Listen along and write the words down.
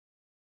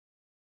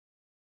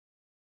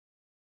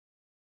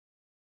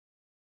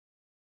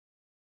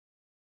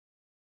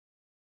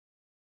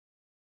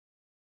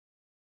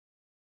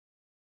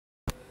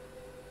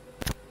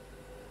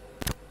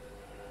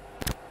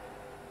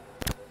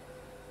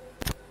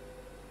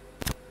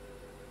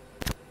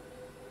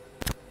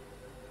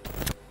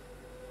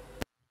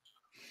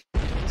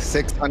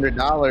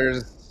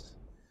$600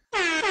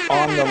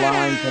 on the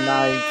line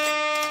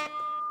tonight.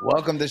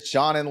 Welcome to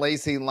Shawn and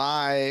Lacey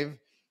Live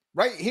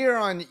right here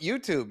on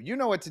YouTube. You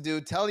know what to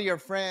do. Tell your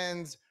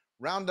friends,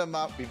 round them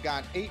up. We've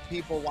got 8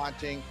 people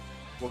watching.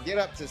 We'll get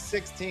up to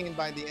 16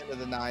 by the end of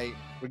the night.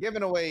 We're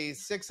giving away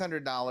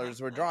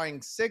 $600. We're drawing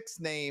 6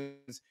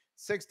 names,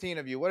 16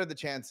 of you. What are the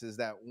chances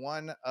that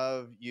one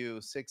of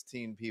you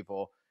 16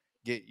 people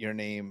get your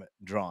name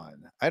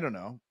drawn? I don't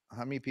know.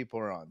 How many people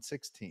are on?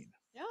 16.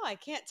 No, I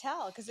can't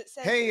tell because it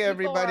says Hey, people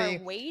everybody.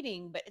 are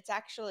waiting, but it's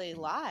actually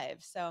live.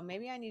 So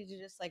maybe I need to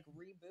just like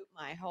reboot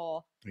my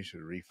whole. We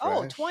should refresh.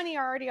 Oh, 20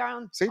 are already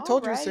on. See,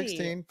 told you already.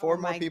 16. 4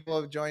 more people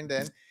have joined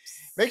in.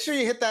 Make sure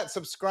you hit that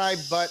subscribe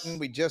button.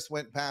 We just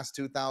went past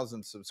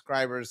 2,000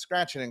 subscribers,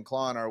 scratching and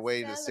clawing our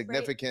way to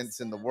significance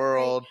in the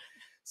world.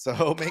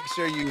 So make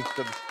sure you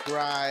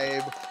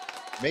subscribe.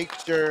 Make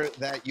sure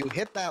that you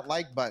hit that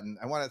like button.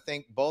 I want to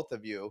thank both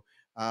of you.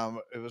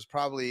 It was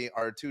probably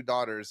our 2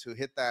 daughters who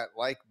hit that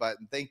like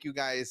button. Thank you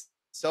guys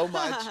so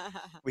much.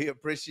 We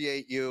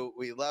appreciate you.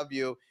 We love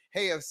you.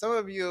 Hey, if some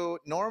of you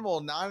normal,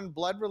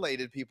 non-blood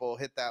related people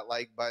hit that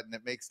like button,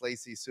 it makes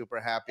Lacey super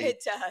happy.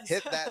 It does.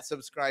 Hit that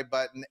subscribe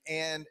button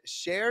and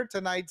share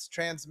tonight's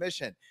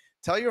transmission.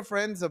 Tell your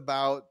friends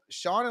about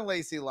Shawn and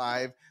Lacey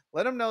Live.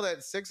 Let them know that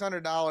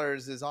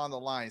 $600 is on the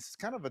line. It's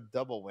kind of a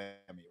double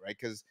whammy, right?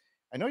 Because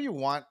I know you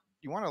want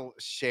to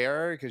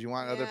share because you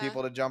want other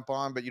people to jump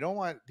on, but you don't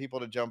want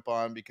people to jump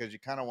on because you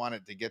kind of want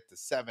it to get to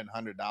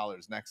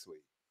 $700 next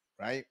week,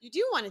 right? You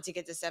do want it to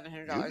get to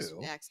 $700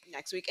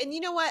 next week. And you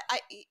know what?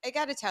 I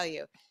got to tell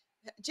you,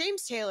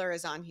 James Taylor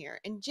is on here,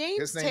 and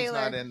James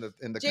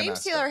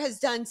Taylor has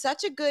done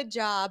such a good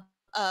job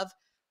of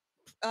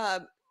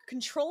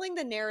controlling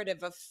the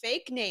narrative of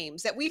fake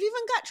names that we've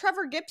even got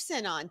Trevor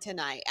Gibson on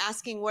tonight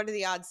asking what are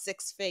the odds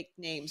 6 fake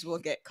names will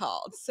get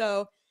called.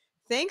 So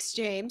thanks,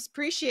 James.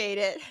 Appreciate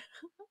it.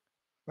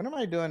 When am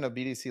I doing a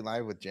BDC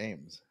Live with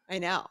James? I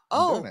know.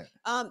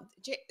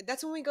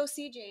 That's when we go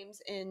see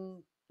James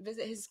and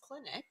visit his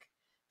clinic.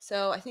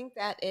 So I think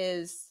that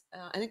is,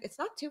 I think it's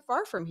not too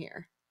far from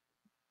here.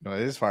 No,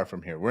 it is far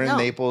from here. We're in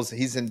Naples.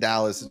 He's in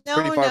Dallas. It's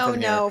pretty far from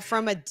here. No,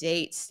 from a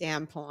date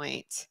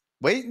standpoint.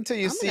 Wait until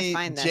you see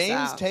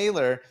James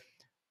Taylor,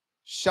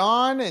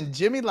 Shawn and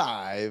Jimmy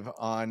Live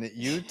on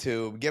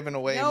YouTube giving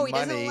away money. No, he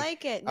doesn't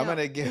like it. No. I'm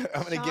gonna give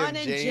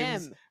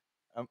James.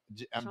 I'm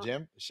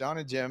Jim. Shawn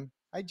and Jim.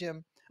 Hi,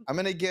 Jim. I'm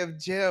gonna give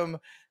Jim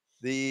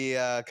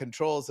the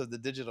controls of the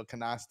digital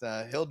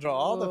canasta. He'll draw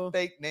all the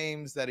fake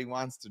names that he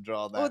wants to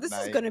draw that night. Oh, this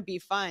is gonna be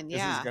fun. This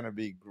is gonna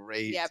be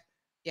great. Yep.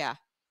 Yeah,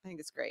 I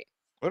think it's great.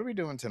 What are we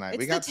doing tonight?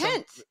 We got the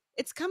 10th.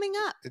 It's coming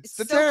up. It's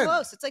the so 10th.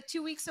 Close. It's like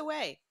 2 weeks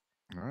away.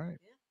 All right.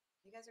 Yeah.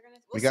 You guys are gonna.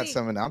 We got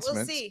some announcements.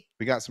 We'll see.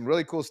 We got some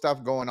really cool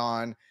stuff going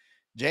on.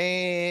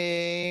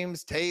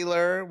 James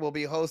Taylor will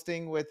be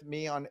hosting with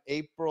me on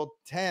April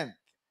 10th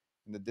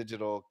in the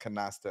digital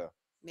canasta.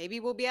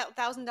 Maybe we'll be at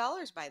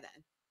 $1,000 by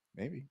then.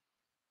 Maybe.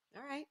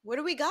 All right. What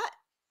do we got?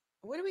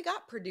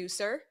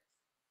 Producer?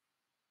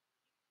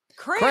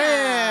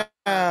 Cram.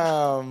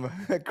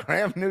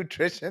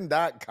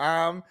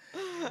 Cramnutrition.com.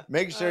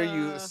 Make sure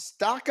you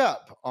stock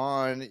up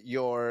on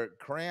your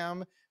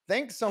Cram.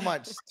 Thanks so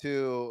much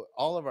to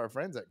all of our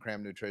friends at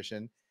Cram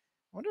Nutrition. I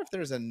wonder if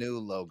there's a new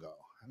logo.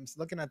 I'm just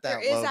looking at that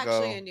logo. There is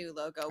actually a new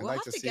logo. I'd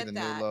like to see the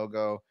new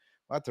logo.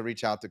 We'll have to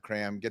reach out to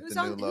Cram, get the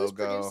new logo. Who's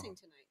producing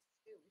tonight?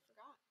 We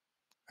forgot.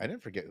 I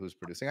didn't forget who's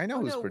producing. I know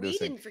who's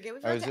producing. We didn't forget.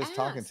 I was just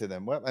talking to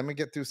them. Well, let me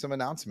get through some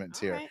announcements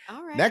here.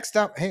 All right. Next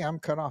up, hey, I'm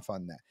cut off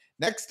on that.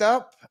 Next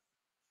up,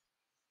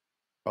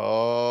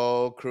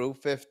 Crew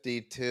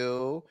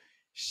 52,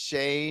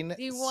 Shane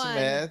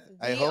Smith.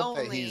 I hope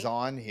that he's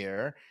on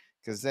here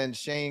because then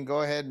Shane,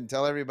 go ahead and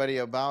tell everybody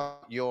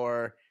about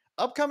your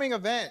upcoming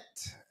event,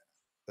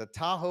 the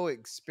Tahoe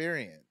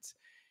Experience.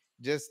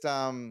 Just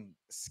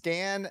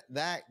scan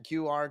that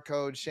QR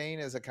code. Shane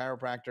is a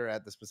chiropractor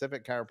at the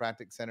Specific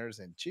Chiropractic Centers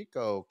in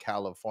Chico,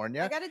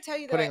 California. I got to tell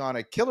you, putting on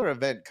a killer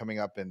event coming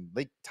up in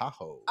Lake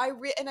Tahoe. I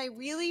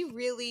really,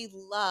 really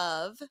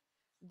love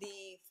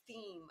the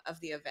theme of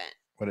the event.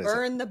 What is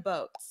Burn the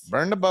boats.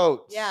 Burn the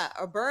boats. Yeah,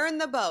 or burn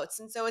the boats.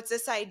 And so it's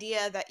this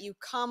idea that you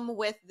come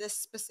with this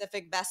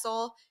specific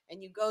vessel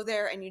and you go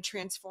there and you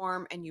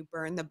transform and you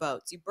burn the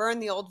boats. You burn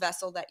the old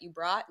vessel that you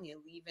brought and you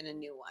leave in a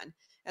new one.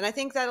 And I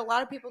think that a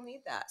lot of people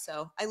need that.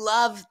 So I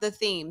love the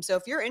theme. So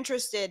if you're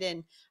interested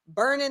in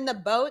burning the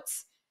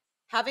boats,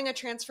 having a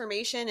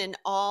transformation in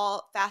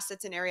all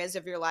facets and areas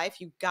of your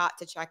life, you've got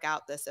to check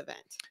out this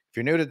event. If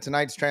you're new to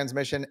tonight's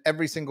transmission,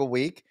 every single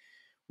week,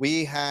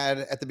 we had,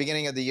 at the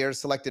beginning of the year,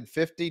 selected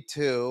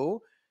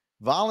 52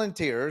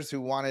 volunteers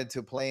who wanted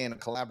to play in a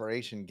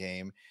collaboration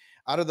game.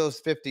 Out of those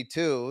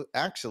 52,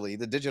 actually,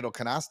 the Digital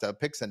Canasta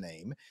picks a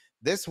name.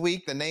 This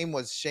week, the name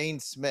was Shane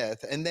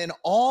Smith. And then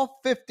all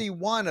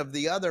 51 of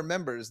the other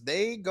members,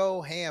 they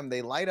go ham.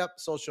 They light up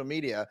social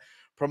media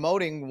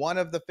promoting one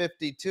of the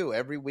 52.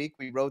 Every week,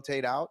 we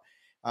rotate out.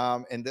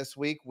 And this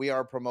week, we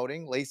are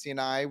promoting, Lacey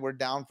and I, we're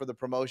down for the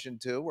promotion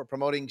too. We're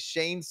promoting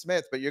Shane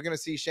Smith, but you're going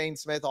to see Shane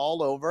Smith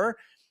all over.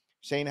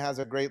 Shane has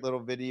a great little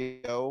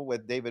video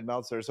with David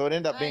Meltzer. So it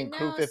ended up I being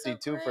Crew know, so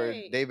 52 for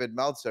great. David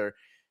Meltzer.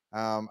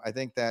 I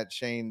think that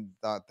Shane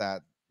thought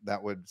that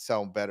that would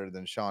sell better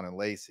than Shawn and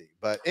Lacey.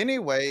 But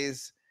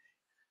anyways,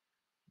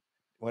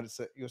 what's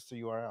the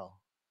URL?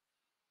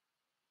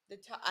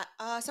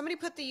 Somebody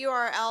put the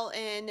URL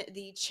in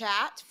the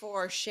chat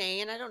for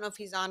Shane. I don't know if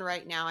he's on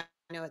right now. I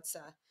know it's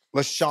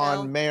LaShawn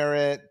still.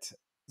 Merritt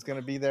is going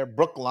to be there.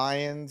 Brooke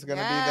Lyon's going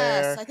to be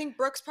Yes, there. I think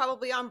Brooke's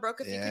probably on. Brooke,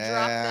 if you could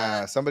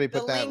drop somebody the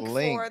put that link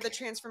link for the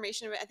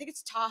transformation. I think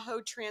it's Tahoe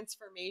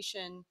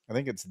Transformation. I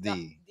think it's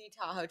the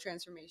Tahoe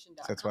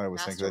Transformation.com. That's what I was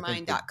saying. I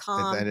think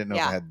mastermind.com. I didn't know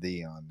if it had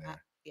the on there.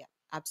 Yeah,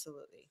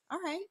 absolutely. All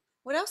right.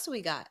 What else do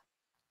we got?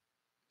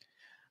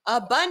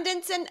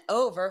 Abundance and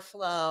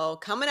Overflow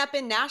coming up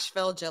in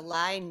Nashville,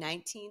 July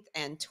 19th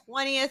and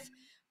 20th.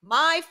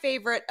 My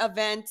favorite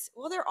event.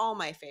 Well, they're all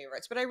my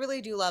favorites, but I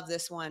really do love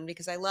this one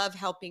because I love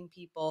helping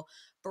people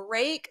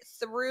break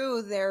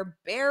through their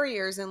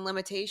barriers and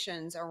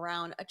limitations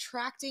around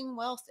attracting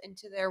wealth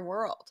into their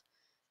world.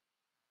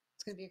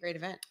 It's going to be a great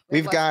event.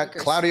 We've got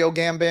Claudio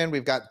Gambin.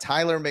 We've got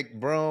Tyler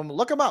McBroom.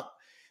 Look them up.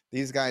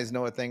 These guys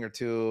know a thing or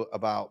two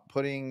about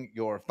putting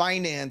your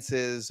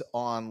finances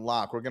on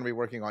lock. We're going to be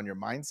working on your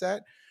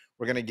mindset.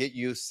 We're going to get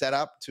you set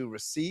up to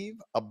receive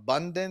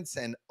abundance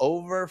and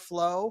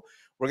overflow.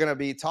 We're going to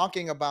be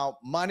talking about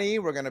money.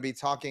 We're going to be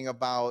talking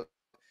about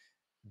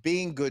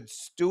being good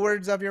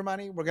stewards of your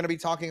money. We're going to be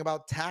talking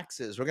about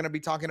taxes. We're going to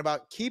be talking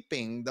about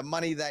keeping the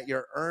money that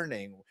you're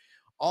earning.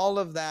 All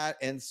of that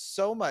and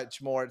so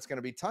much more. It's going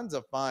to be tons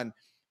of fun.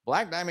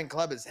 Black Diamond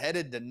Club is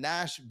headed to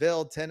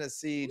Nashville,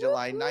 Tennessee,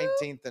 July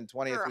 19th and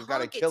 20th. We've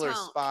got a killer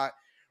spot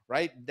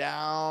right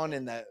down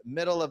in the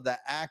middle of the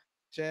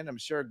action. I'm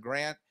sure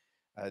Grant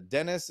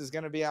Dennis is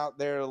going to be out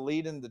there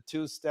leading the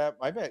two-step.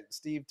 I bet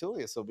Steve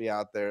Tullius will be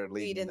out there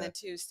leading the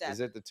two-step. Is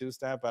it the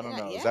two-step? I don't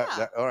know. Yeah. Is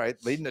that all right?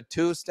 Leading the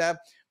two-step.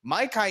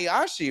 Mike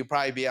Hayashi will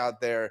probably be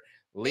out there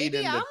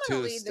leading the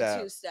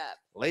two-step.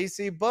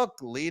 Lacey Book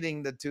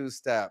leading the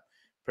two-step.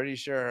 Pretty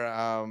sure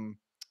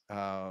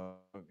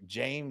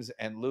James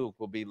and Luke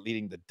will be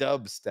leading the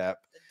dubstep.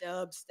 The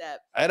dubstep.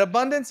 At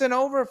Abundance and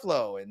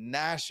Overflow in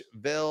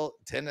Nashville,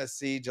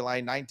 Tennessee,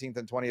 July 19th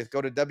and 20th.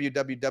 Go to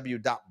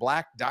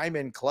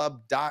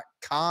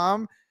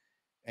www.blackdiamondclub.com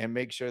and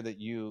make sure that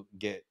you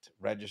get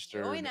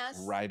registered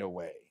right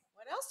away.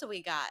 What else do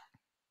we got?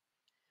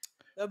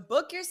 The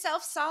Book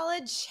Yourself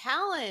Solid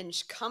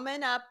Challenge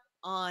coming up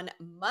on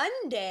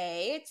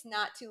Monday. It's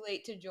not too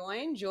late to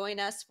join.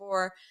 Join us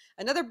for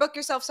another Book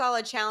Yourself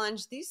Solid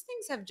Challenge. These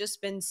things have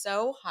just been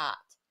so hot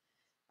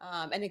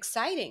and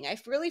exciting. I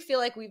really feel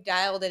like we've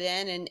dialed it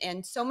in,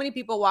 and so many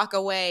people walk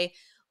away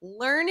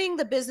learning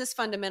the business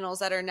fundamentals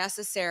that are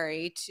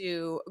necessary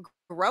to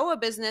grow a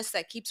business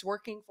that keeps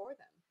working for them.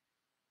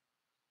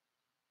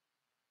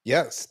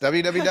 Yes,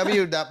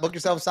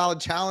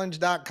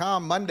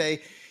 www.bookyourselfsolidchallenge.com.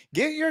 Monday,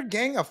 get your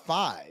gang of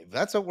 5.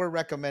 That's what we're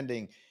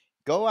recommending.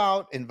 Go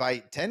out,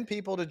 invite 10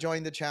 people to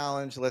join the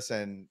challenge.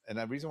 Listen, and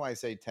the reason why I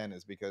say 10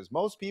 is because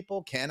most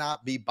people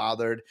cannot be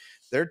bothered.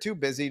 They're too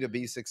busy to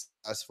be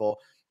successful.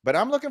 But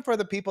I'm looking for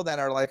the people that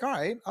are like, all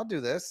right, I'll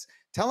do this.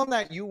 Tell them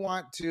that you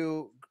want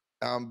to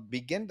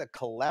begin to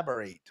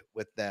collaborate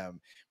with them,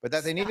 but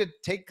that they need to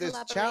take this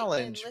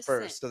challenge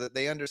first so that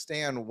they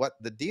understand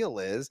what the deal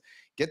is.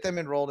 Get them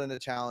enrolled in the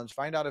challenge,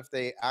 find out if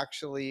they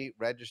actually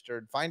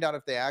registered, find out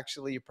if they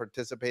actually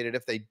participated.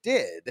 If they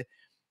did,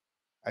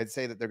 I'd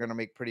say that they're going to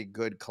make pretty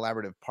good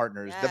collaborative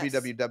partners. Yes.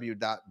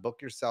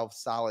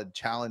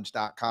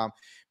 www.bookyourselfsolidchallenge.com.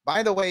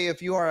 By the way,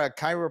 if you are a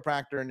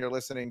chiropractor and you're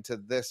listening to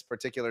this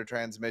particular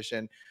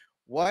transmission,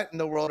 what in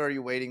the world are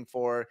you waiting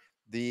for?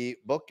 The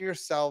Book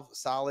Yourself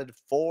Solid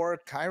for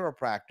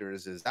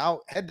Chiropractors is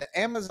out. Head to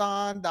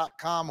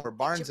Amazon.com or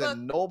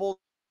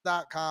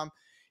BarnesandNoble.com.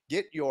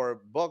 Get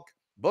your book,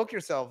 Book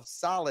Yourself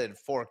Solid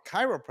for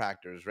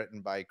Chiropractors,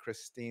 written by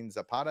Christine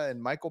Zapata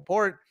and Michael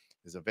Port,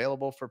 is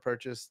available for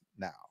purchase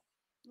now.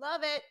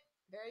 Love it.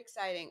 Very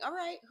exciting. All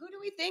right. Who do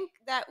we think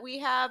that we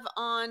have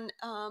on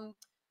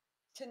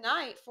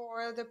tonight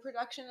for the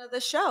production of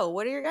the show?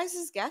 What are your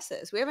guys'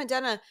 guesses? We haven't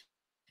done a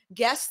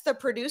guess the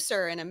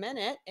producer in a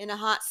minute, in a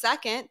hot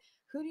second.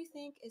 Who do you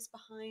think is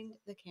behind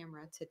the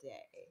camera today?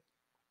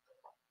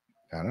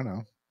 I don't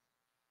know.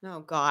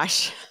 Oh,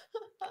 gosh.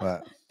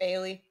 What?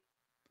 Bailey.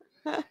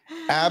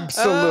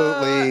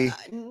 Absolutely.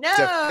 No.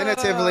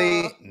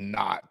 Definitively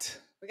not.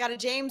 We got a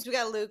James. We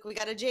got a Luke. We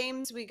got a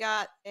James. We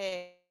got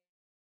a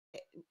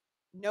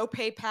No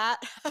Pay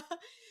Pat.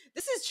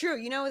 This is true.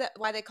 You know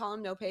why they call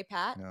him No Pay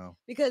Pat? No.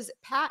 Because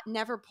Pat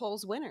never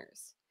pulls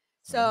winners.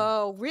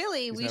 So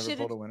really, we should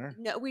have.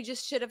 No, we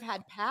just should have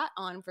had Pat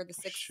on for the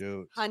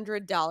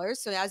 $600.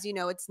 So as you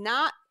know, it's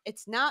not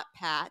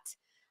Pat,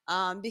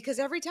 because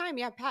every time,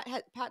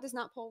 Pat does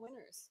not pull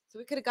winners. So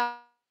we could have got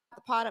the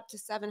pot up to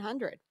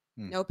 700.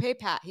 No Pay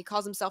Pat. He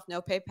calls himself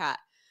No Pay Pat.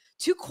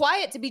 Too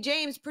quiet to be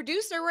James.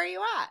 Producer, where are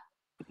you at?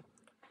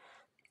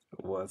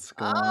 What's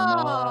going Oh,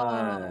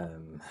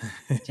 on?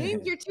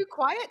 James, you're too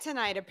quiet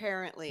tonight,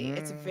 apparently.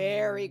 It's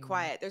very Mm,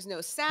 quiet. There's no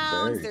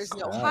sounds, Very there's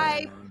no quiet.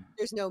 hype, mm.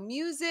 there's no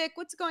music.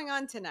 What's going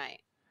on tonight?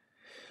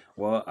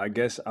 Well, I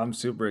guess I'm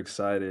super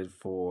excited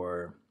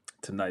for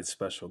tonight's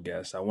special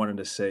guest. I wanted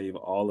to save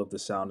all of the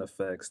sound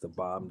effects, the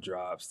bomb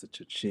drops, the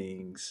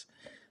cha-chings,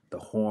 the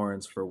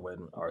horns for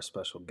when our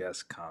special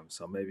guest comes.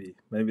 So maybe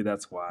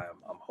that's why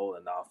I'm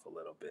holding off a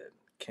little bit.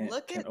 Can't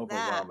Look can't at that.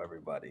 overwhelm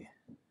everybody.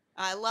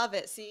 I love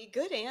it. See,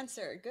 good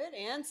answer. Good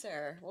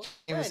answer. Well,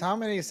 James, good. how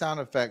many sound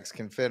effects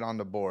can fit on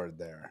the board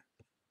there?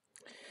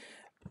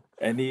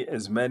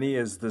 As many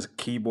as the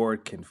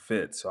keyboard can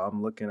fit. So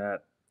I'm looking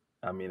at,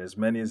 I mean, as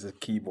many as the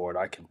keyboard.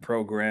 I can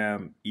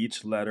program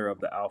each letter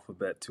of the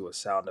alphabet to a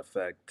sound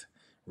effect.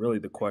 Really,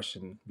 the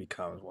question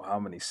becomes, well, how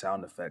many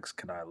sound effects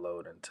can I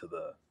load into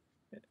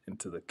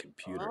the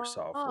computer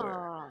software?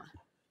 Oh.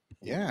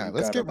 Yeah, We've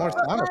let's got get more But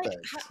about sound like,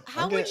 effects. I'm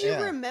how would getting, you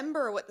yeah.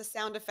 remember what the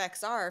sound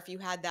effects are if you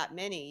had that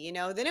many?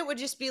 Then it would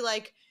just be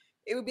like,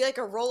 it would be like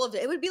a roll of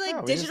it. It would be Oh, like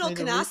we just digital need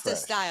to canasta refresh.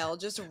 style,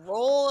 just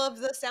roll of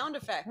the sound Yeah,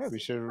 effects, we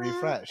should and it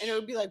refresh.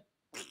 would be like,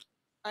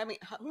 I mean,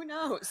 who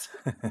knows?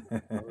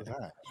 What was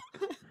that?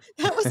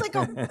 That was like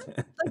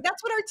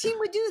that's what our team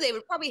would do. They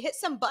would probably hit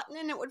some button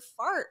and it would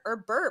fart or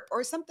burp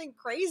or something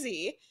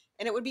crazy,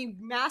 and it would be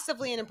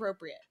massively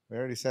inappropriate. We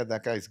already said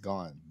that guy's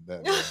gone.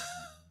 The-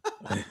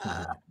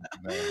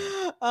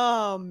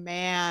 Oh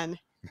man,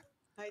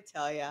 I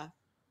tell ya.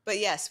 But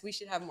yes, we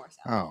should have more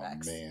sound oh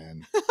effects.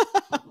 man,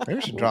 maybe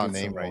we should We'll draw a get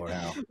some name right more.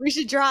 now. We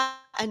should draw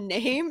a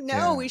name. No,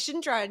 Yeah. we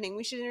shouldn't draw a name.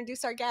 We should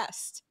introduce our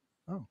guest.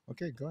 Oh,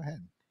 okay. Go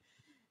ahead.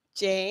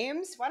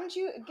 James, why don't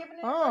you give an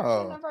introduction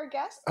Oh, of our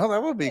guest? oh,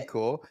 that would be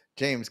cool.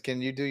 James,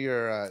 can you do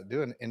your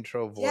do an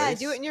intro Yeah,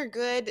 do it voice? in your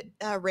good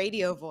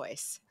radio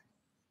voice.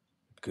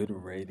 Good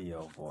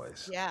radio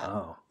voice. Yeah.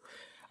 Oh,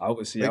 I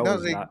was see. I Like no,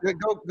 was like,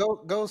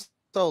 not. go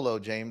solo,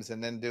 James,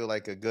 and then do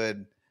like a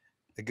good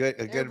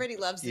Everybody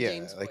loves the yeah,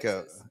 James like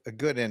voices. a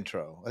good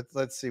intro.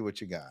 Let's see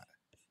what you got.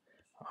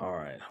 All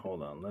right,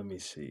 hold on. Let me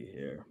see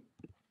here.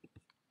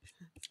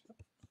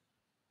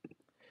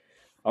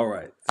 All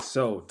right.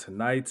 So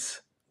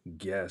tonight's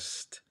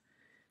guest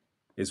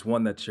is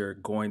one that you're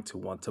going to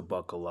want to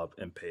buckle up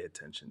and pay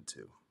attention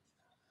to.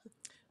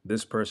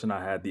 This person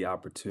I had the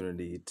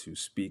opportunity to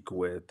speak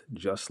with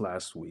just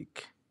last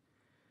week,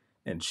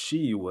 and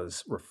she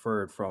was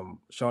referred from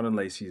Shawn and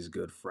Lacey's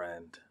good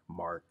friend,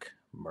 Mark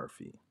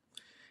Murphy.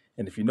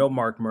 And if you know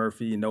Mark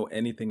Murphy, you know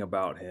anything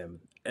about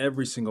him,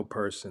 every single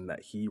person that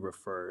he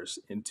refers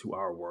into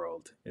our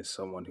world is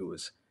someone who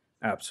is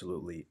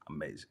absolutely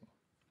amazing.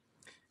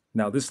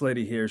 Now, this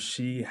lady here,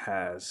 she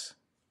has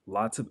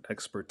lots of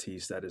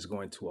expertise that is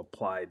going to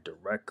apply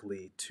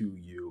directly to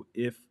you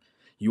if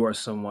you are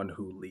someone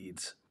who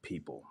leads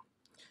people.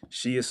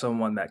 She is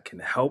someone that can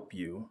help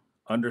you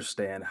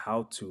understand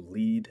how to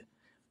lead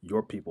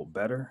your people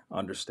better,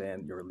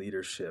 understand your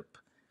leadership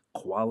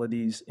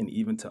qualities, and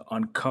even to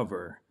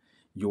uncover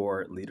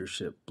your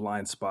leadership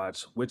blind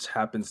spots, which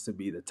happens to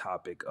be the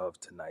topic of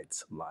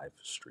tonight's live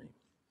stream.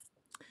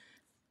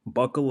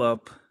 Buckle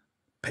up,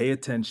 pay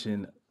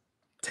attention,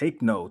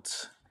 take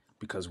notes,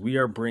 because we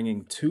are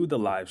bringing to the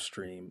live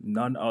stream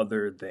none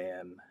other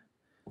than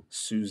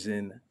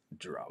Susan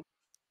Drumm.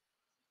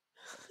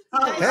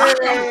 All Nice right.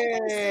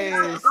 Hey,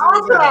 That's Susan,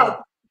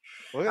 awesome.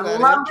 look I at that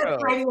love this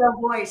intro. radio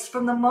voice.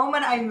 From the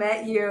moment I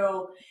met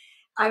you,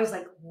 I was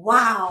like,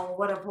 wow,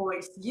 what a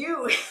voice.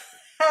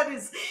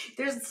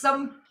 There's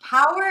some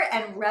power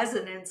and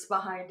resonance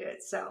behind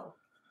it. So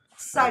I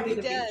excited He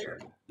to be appreciate does. here.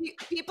 it.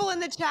 People in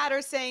the chat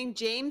are saying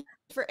James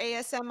for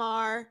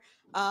ASMR,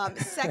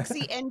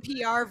 sexy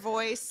NPR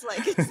voice,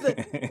 like it's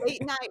the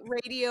late night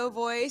radio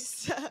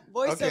voice,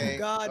 voice of Okay,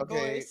 God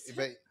okay, voice.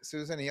 but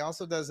Susan, he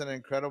also does an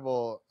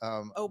incredible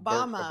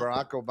Obama,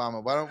 Barack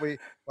Obama. Why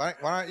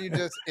don't you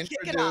just kick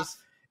it off.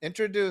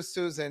 introduce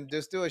Susan?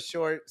 Just do a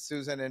short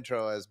Susan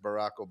intro as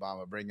Barack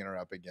Obama, bringing her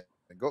up again.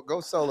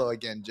 Go solo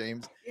again,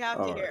 James. You have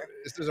to All hear.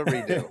 This is a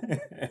redo.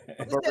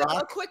 A Just a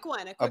Barack quick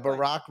one. A a quick one.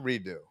 Barack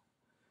redo.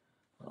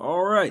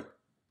 All right.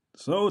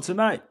 So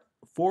tonight,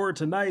 for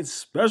tonight's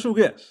special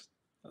guest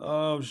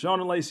of Shawn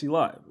and Lacey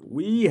Live,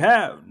 we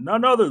have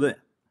none other than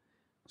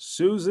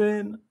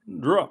Susan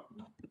Drumm.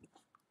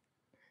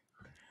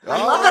 I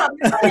love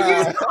it. I'm going to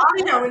use yeah.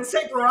 the audio and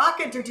say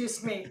Barack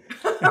introduced me.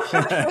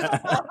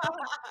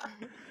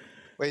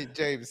 Wait,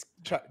 James,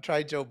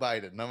 try Joe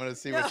Biden. I'm gonna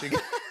see what you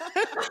got.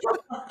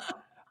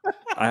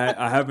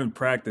 I haven't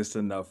practiced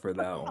enough for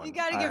that one. You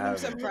got to I give him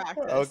some haven't.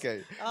 practice.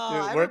 Okay,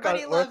 Oh, work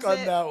everybody loves on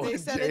it. that They one,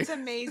 said James. it's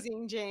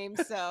amazing,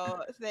 James. So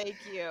thank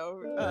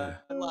you.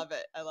 I love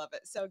it. I love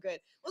it. So good.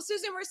 Well,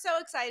 Susan, we're so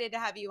excited to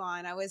have you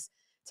on. I was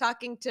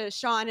talking to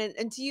Shawn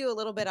and to you a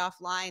little bit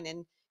offline,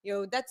 and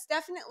that's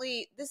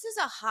definitely, this is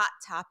a hot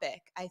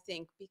topic, I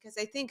think, because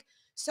I think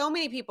so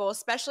many people,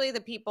 especially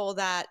the people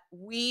that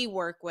we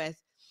work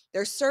with,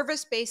 they're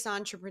service-based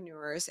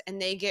entrepreneurs,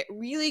 and they get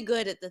really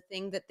good at the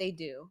thing that they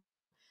do,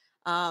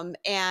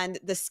 and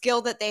the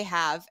skill that they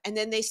have. And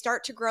then they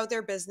start to grow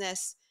their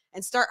business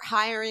and start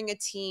hiring a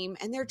team.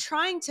 And they're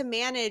trying to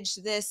manage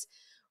this,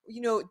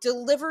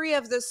 delivery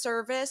of the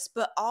service,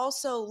 but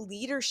also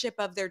leadership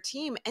of their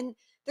team. And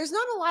there's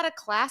not a lot of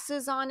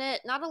classes on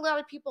it. Not a lot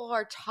of people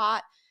are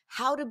taught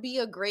how to be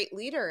a great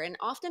leader. And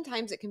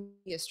oftentimes it can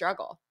be a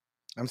struggle.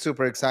 I'm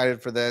super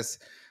excited for this.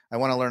 I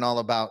want to learn all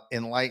about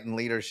enlightened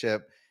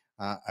leadership.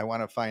 I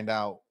want to find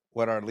out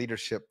what our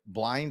leadership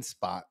blind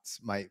spots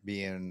might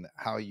be and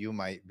how you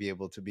might be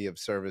able to be of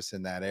service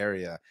in that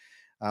area.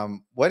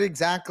 What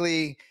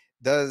exactly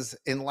does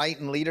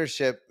enlightened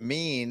leadership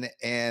mean,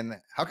 and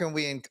how can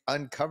we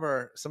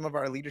uncover some of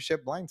our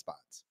leadership blind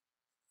spots?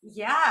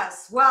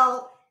 Yes.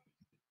 Well,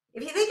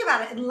 if you think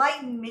about it,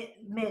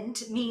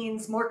 enlightenment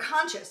means more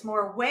conscious,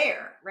 more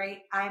aware, right?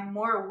 I'm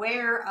more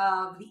aware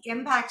of the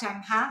impact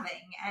I'm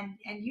having.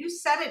 And you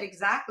said it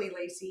exactly,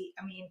 Lacey.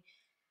 I mean,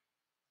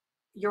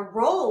 your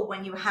role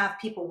when you have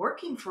people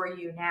working for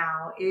you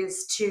now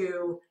is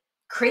to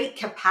create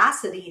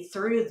capacity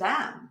through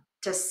them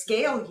to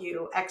scale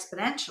you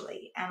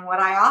exponentially. And what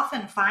I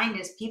often find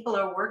is people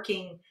are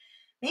working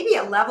maybe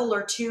a level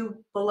or two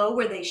below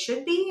where they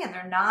should be, and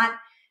they're not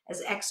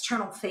as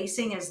external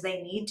facing as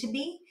they need to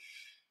be.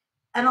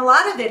 And a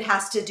lot of it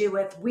has to do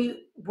with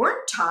we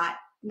weren't taught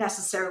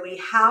necessarily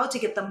how to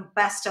get the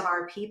best of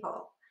our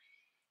people.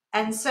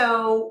 And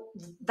so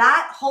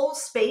that whole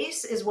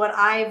space is what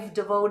I've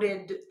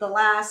devoted the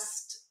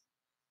last,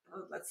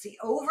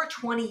 over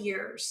 20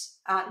 years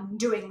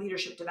doing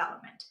leadership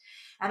development.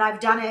 And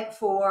I've done it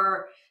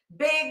for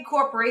big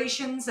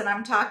corporations, and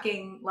I'm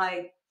talking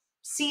like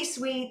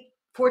C-suite,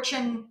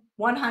 Fortune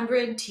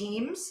 100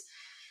 teams,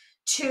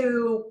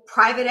 to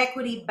private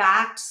equity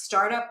backed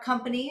startup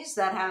companies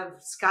that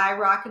have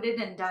skyrocketed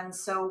and done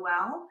so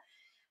well.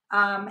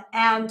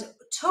 And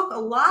took a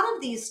lot of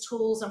these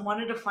tools and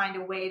wanted to find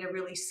a way to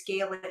really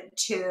scale it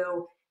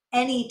to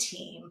any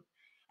team.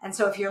 And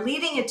so if you're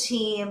leading a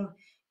team,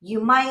 you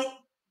might,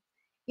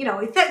 we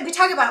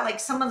talk about like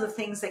some of the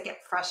things that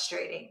get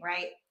frustrating,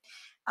 right?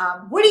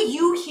 What do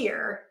you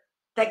hear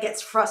that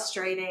gets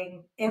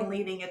frustrating in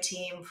leading a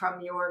team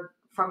from your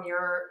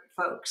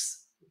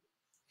folks?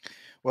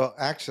 Well,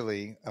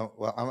 actually,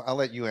 I'll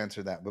let you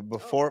answer that. But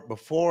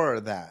before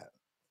that,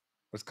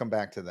 let's come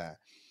back to that,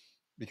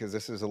 because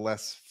this is a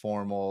less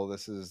formal.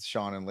 This is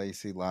Shawn and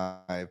Lacey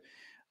live.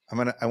 I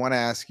want to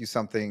ask you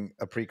something,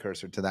 a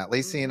precursor to that.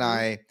 Lacey and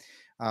I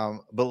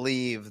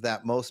believe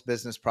that most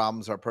business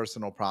problems are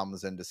personal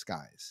problems in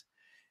disguise.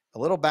 A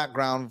little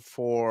background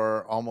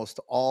for almost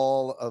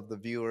all of the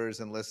viewers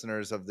and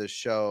listeners of this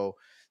show: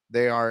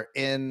 they are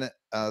in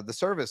the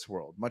service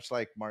world, much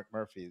like Mark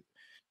Murphy.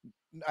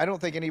 I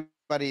don't think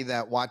anybody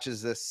that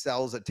watches this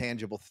sells a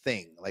tangible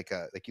thing, like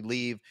you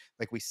leave,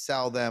 like we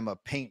sell them a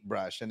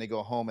paintbrush and they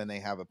go home and they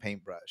have a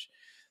paintbrush.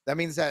 That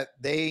means that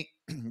they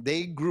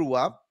they grew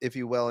up, if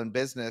you will, in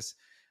business,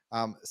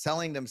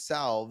 selling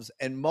themselves.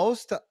 And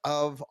most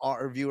of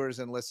our viewers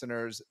and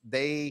listeners,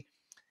 they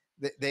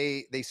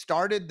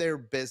started their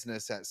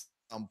business at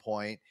some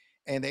point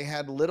and they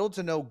had little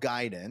to no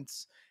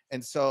guidance,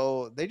 and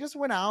so they just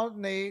went out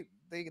and they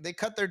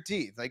cut their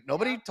teeth. Like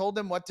nobody told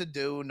them what to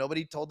do,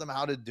 nobody told them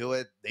how to do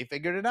it, they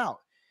figured it out.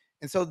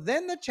 And so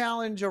then the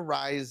challenge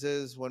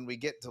arises when we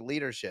get to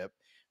leadership,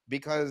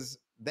 because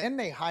then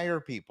they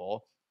hire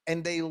people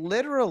and they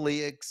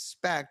literally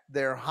expect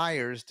their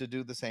hires to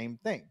do the same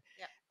thing.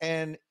 Yeah.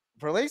 And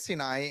for Lacey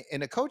and I,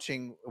 in a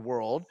coaching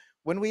world,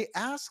 when we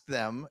ask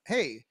them,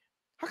 hey,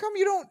 how come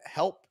you don't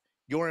help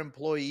your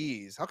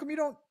employees? How come you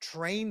don't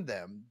train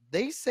them?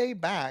 They say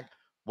back,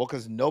 well,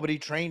 because nobody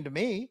trained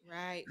me.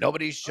 Right.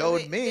 Nobody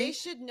showed me. They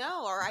should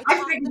know, or I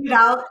I figured it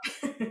out.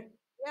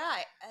 Yeah.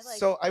 I like.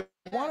 So I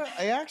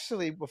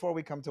actually, before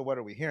we come to what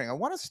are we hearing, I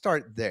want to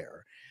start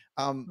there.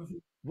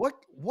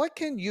 What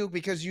can you,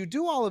 because you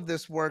do all of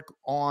this work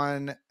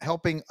on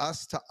helping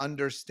us to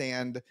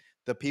understand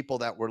the people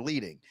that we're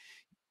leading.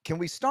 Can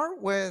we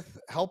start with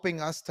helping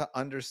us to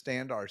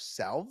understand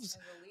ourselves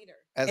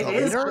As a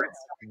leader. as a leader?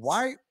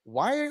 Why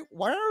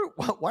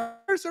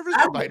are service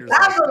providers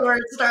That's like where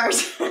it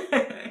starts.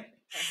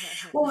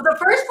 Well, the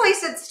first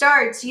place it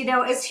starts,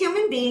 as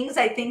human beings,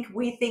 I think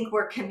we think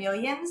we're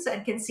chameleons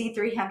and can see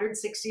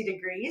 360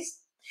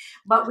 degrees,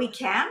 but we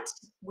can't.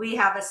 We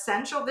have a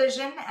central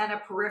vision and a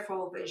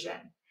peripheral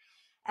vision.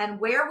 And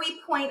where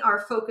we point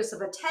our focus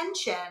of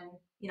attention,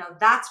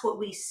 that's what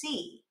we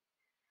see.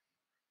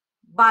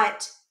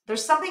 But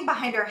there's something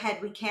behind our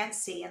head we can't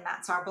see, and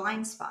that's our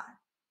blind spot.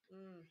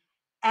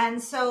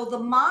 And so the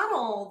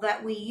model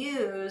that we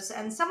use,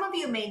 and some of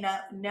you may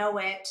not know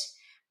it,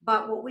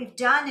 but what we've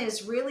done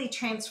is really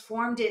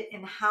transformed it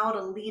in how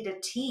to lead a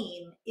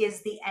team,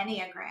 is the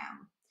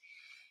Enneagram.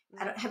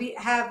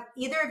 Have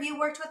either of you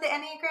worked with the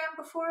Enneagram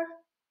before?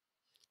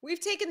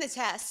 We've taken the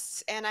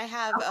tests, and I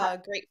have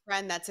a great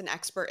friend that's an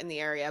expert in the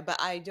area, but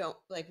I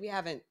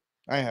haven't.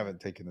 I haven't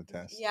taken the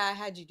test. Yeah, I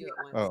had you do it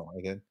once. Oh,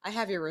 I did? I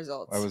have your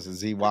results. I was a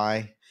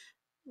ZY?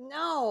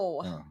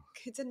 No,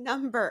 it's a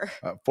number.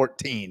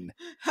 14.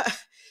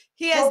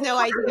 He has no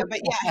idea, but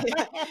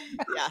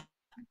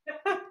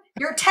yeah.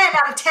 You're 10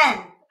 out of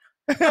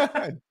 10.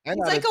 He's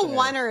like a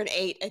 1 or an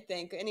 8, I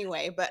think.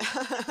 Anyway, but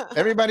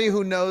Everybody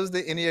who knows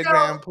the So,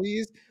 Enneagram,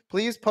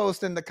 please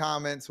post in the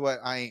comments what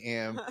I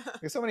am.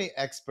 There's so many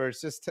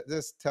experts. Just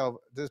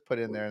put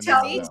in there and let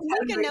tell them me, know.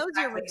 Tamika knows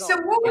your exactly. So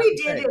results. what That's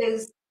we right. did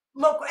is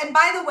look, and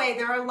by the way,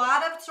 there are a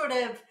lot of sort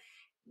of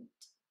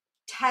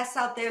tests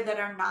out there that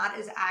are not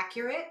as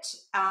accurate.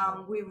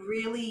 We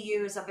really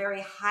use a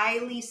very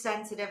highly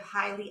sensitive,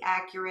 highly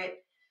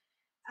accurate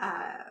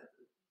uh,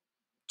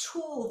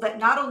 tool that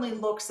not only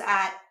looks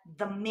at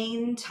the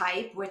main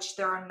type, which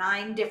there are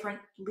 9 different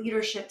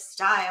leadership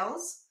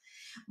styles,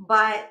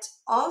 but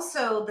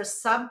also the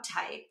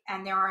subtype.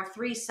 And there are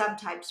 3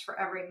 subtypes for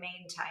every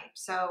main type.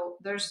 So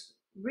there's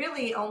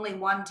really only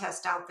one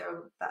test out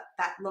there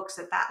that looks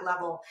at that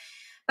level.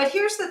 But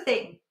here's the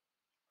thing.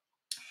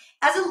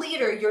 As a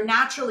leader, you're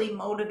naturally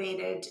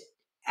motivated.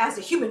 As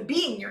a human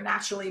being, you're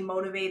naturally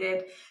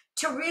motivated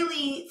to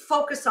really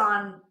focus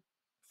on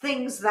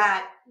things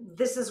that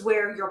this is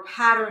where your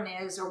pattern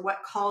is or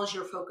what calls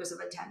your focus of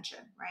attention,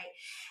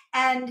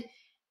 right?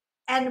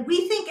 And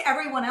we think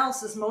everyone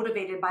else is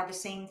motivated by the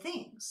same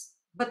things,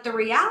 but the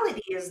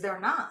reality is they're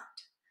not.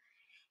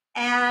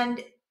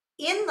 And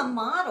in the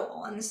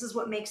model, and this is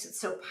what makes it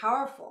so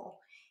powerful,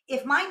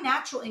 if my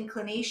natural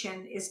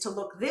inclination is to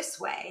look this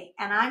way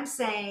and I'm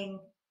saying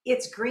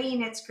it's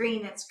green, it's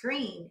green, it's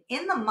green,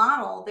 in the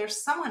model,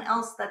 there's someone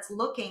else that's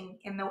looking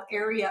in the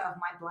area of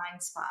my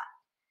blind spot.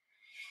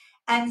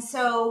 And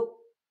so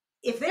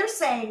if they're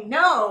saying,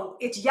 no,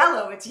 it's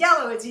yellow, it's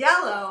yellow, it's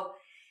yellow,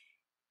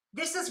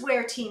 this is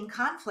where team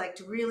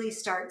conflict really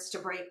starts to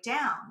break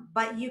down.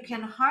 But you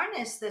can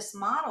harness this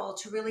model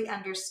to really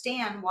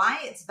understand why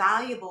it's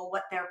valuable,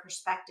 what their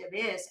perspective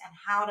is, and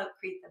how to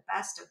create the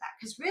best of that.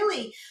 Because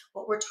really,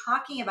 what we're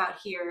talking about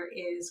here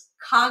is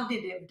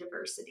cognitive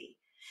diversity.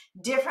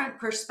 Different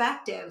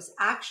perspectives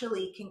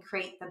actually can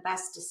create the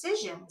best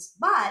decisions,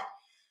 but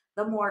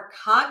the more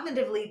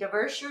cognitively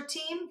diverse your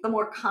team, the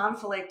more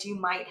conflict you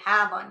might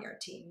have on your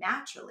team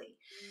naturally.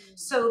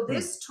 So Hmm.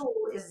 this tool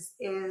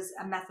is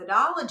a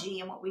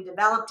methodology, and what we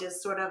developed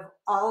is sort of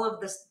all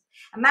of this.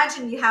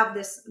 Imagine you have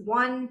this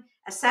one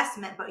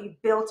assessment, but you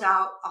built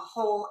out a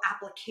whole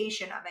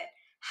application of it.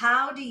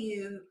 How do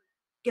you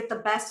get the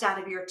best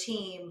out of your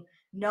team,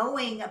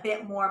 knowing a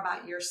bit more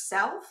about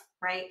yourself,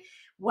 right?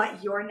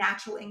 What your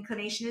natural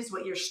inclination is,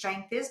 what your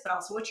strength is, but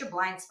also what your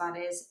blind spot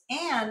is,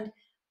 and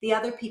the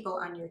other people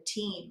on your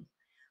team.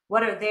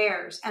 What are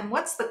theirs? And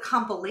what's the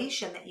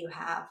compilation that you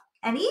have?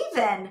 And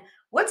even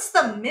what's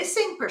the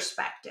missing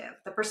perspective,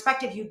 the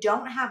perspective you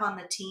don't have on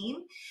the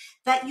team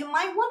that you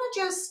might want to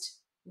just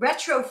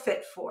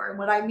retrofit for? And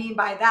what I mean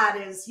by that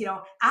is,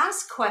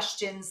 ask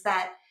questions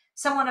that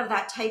someone of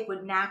that type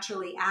would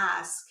naturally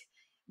ask.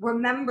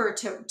 Remember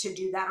to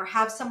do that, or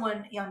have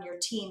someone on your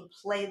team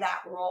play that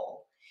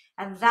role.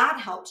 And that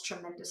helps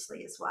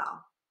tremendously as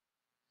well.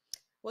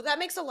 Well, that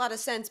makes a lot of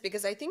sense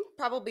because I think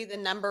probably the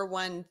number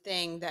one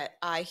thing that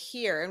I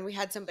hear, and we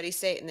had somebody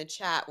say it in the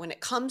chat, when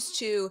it comes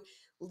to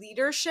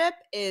leadership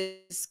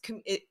is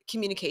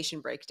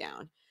communication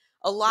breakdown.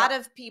 A lot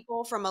Yep. of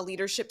people from a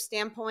leadership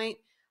standpoint,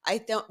 I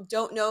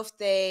don't know if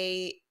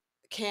they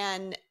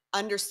can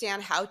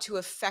understand how to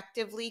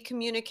effectively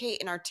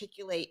communicate and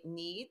articulate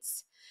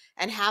needs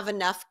and have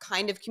enough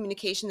kind of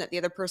communication that the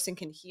other person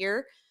can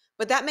hear.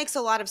 But that makes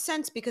a lot of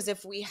sense because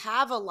if we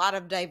have a lot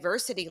of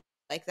diversity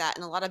like that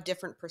and a lot of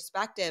different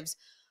perspectives,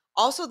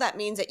 also that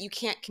means that you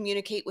can't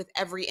communicate with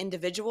every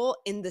individual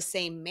in the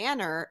same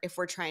manner if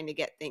we're trying to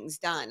get things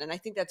done. And I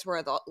think that's where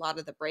a lot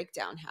of the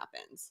breakdown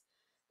happens.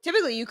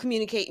 Typically you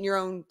communicate in your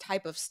own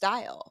type of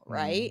style,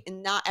 right?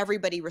 And not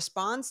everybody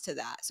responds to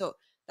that. So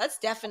that's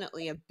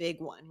definitely a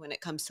big one when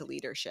it comes to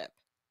leadership.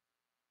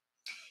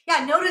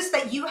 Yeah, notice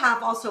that you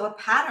have also a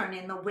pattern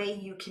in the way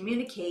you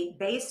communicate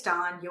based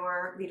on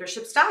your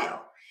leadership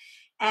style.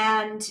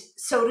 And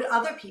so do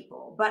other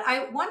people. But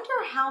I wonder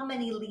how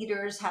many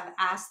leaders have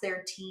asked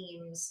their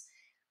teams,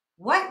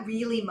 what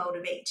really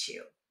motivates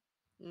you?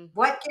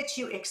 What gets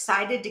you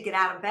excited to get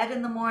out of bed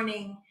in the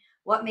morning?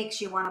 What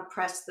makes you want to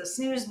press the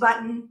snooze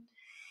button?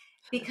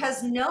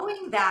 Because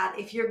knowing that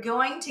if you're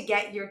going to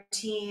get your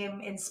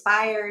team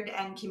inspired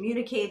and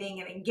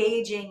communicating and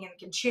engaging and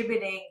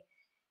contributing,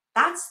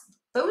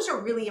 those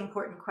are really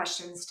important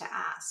questions to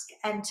ask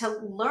and to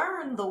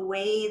learn the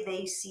way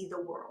they see the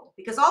world,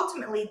 because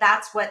ultimately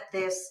that's what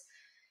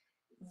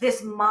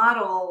this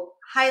model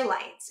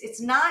highlights.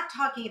 It's not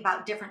talking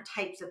about different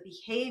types of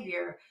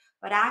behavior,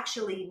 but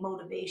actually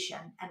motivation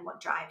and what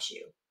drives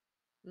you.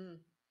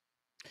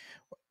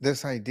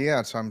 This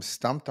idea, so I'm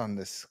stumped on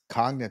this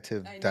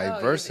cognitive I know. I saw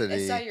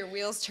diversity. your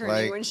wheels turning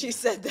Like, when she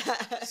said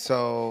that.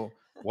 so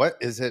what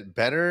is it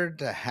better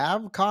to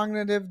have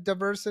cognitive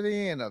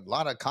diversity and a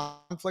lot of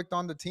conflict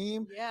on the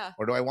team? Yeah.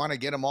 Or do I want to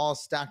get them all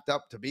stacked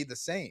up to be the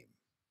same?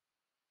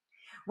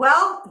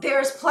 Well,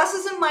 there's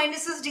pluses and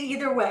minuses to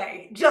either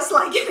way, just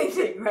like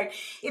anything, right?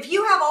 If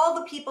you have all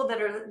the people that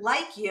are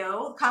like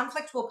you,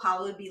 conflict will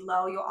probably be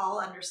low. You'll all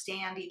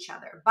understand each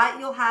other, but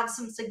you'll have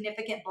some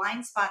significant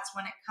blind spots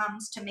when it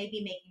comes to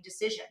maybe making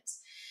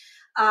decisions.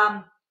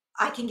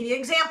 I can give you an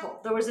example.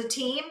 There was a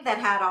team that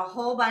had a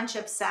whole bunch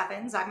of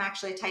sevens. I'm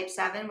actually a type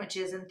 7, which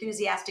is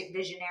enthusiastic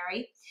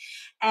visionary,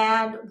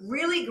 and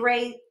really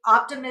great,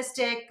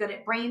 optimistic, good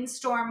at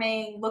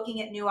brainstorming,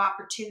 looking at new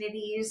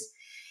opportunities,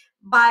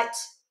 but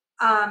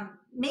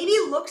maybe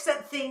looks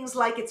at things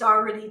like it's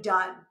already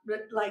done.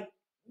 Like,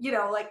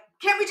 like,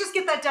 can't we just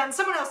get that done?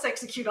 Someone else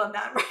execute on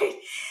that, right?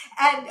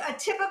 And a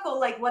typical,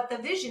 like what the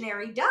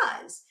visionary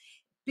does,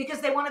 because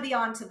they want to be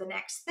on to the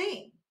next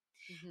thing.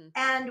 Mm-hmm.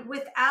 And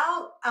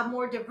without a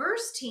more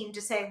diverse team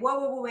to say, whoa,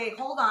 whoa, whoa, wait,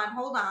 hold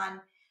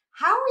on.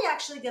 How are we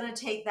actually going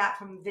to take that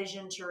from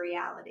vision to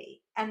reality?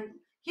 And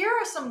here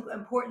are some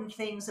important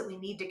things that we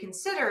need to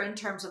consider in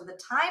terms of the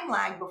time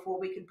lag before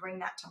we could bring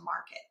that to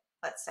market,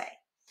 let's say.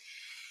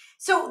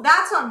 So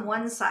that's on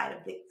one side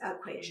of the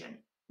equation.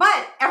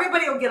 But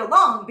everybody will get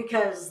along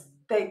because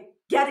they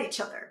get each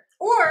other.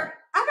 Or,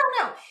 I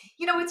don't know.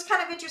 It's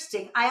kind of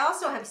interesting. I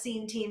also have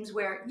seen teams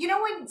where,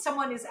 when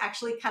someone is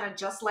actually kind of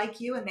just like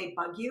you and they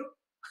bug you?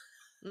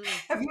 Mm.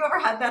 Have you ever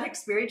had that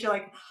experience? You're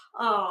like,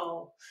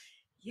 oh,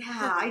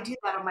 yeah, I do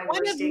that on my One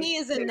worst of days me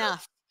is too.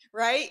 enough,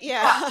 right?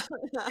 Yeah,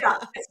 Yeah. yeah.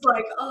 It's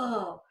like,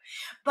 oh.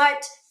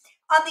 But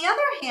on the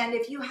other hand,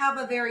 if you have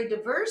a very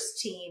diverse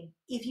team,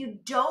 if you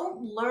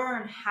don't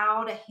learn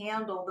how to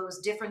handle those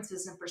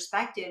differences in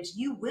perspectives,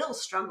 you will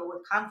struggle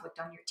with conflict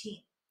on your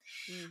team.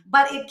 Mm.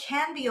 But it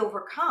can be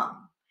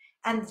overcome.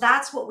 And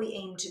that's what we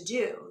aim to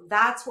do.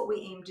 That's what we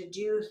aim to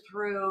do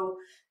through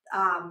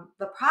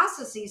the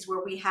processes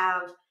where we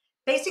have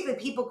basically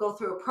people go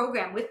through a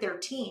program with their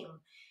team.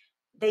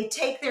 They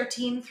take their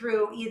team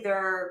through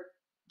either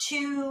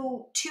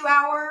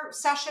two-hour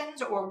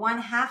sessions or one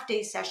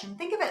half-day session.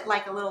 Think of it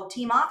like a little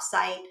team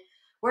offsite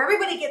where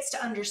everybody gets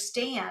to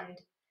understand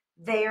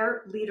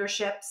their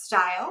leadership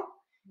style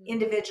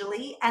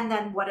individually and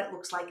then what it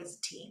looks like as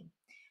a team.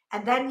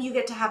 And then you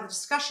get to have a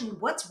discussion,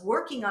 what's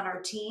working on our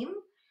team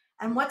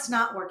and what's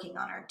not working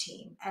on our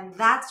team. And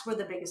that's where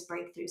the biggest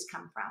breakthroughs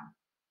come from.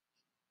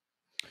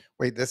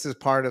 Wait, this is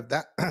part of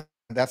that.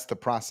 That's the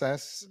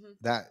process Mm-hmm.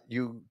 that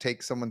you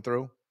take someone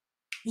through.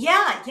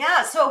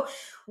 Yeah. So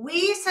we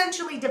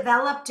essentially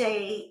developed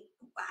the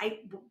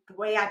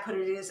way I put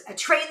it is a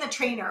train the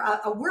trainer,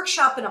 a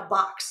workshop in a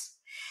box.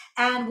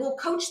 And we'll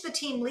coach the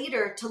team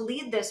leader to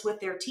lead this with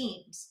their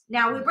teams.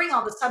 Now, we bring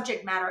all the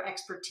subject matter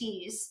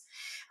expertise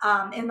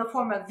in the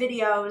form of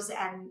videos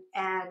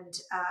and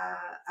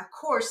a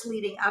course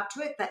leading up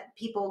to it that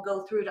people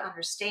go through to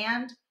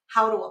understand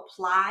how to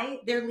apply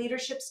their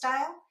leadership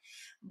style.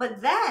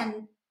 But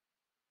then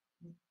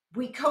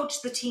we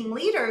coach the team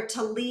leader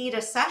to lead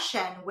a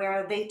session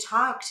where they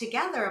talk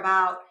together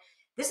about,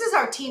 this is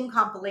our team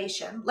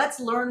compilation.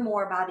 Let's learn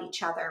more about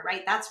each other,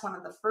 right? That's one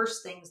of the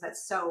first things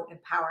that's so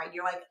empowering.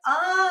 You're like,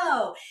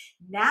 oh,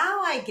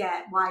 now I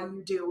get why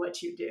you do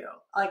what you do.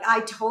 Like,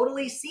 I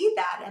totally see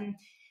that. And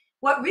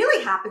what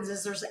really happens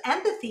is there's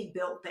empathy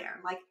built there.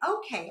 Like,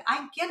 okay,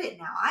 I get it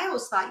now. I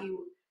always thought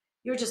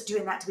you're just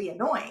doing that to be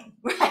annoying,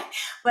 right?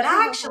 But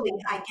actually,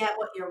 I get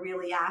what you're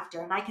really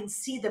after, and I can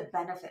see the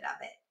benefit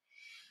of it.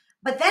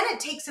 But then it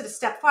takes it a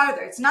step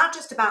farther. It's not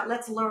just about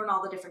let's learn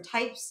all the different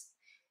types,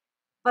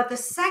 but the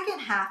second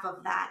half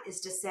of that is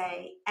to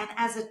say, and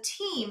as a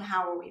team,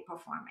 how are we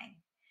performing?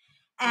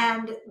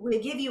 And we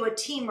give you a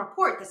team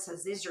report that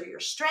says these are your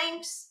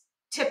strengths,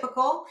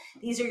 typical,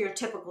 these are your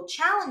typical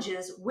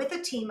challenges with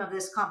a team of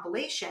this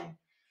compilation.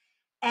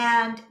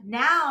 And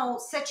now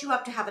set you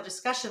up to have a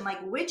discussion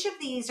like, which of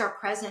these are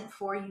present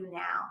for you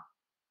now?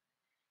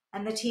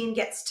 And the team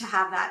gets to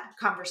have that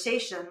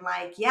conversation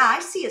like, yeah,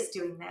 I see us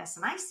doing this,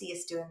 and I see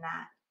us doing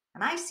that,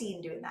 and I see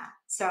him doing that.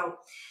 So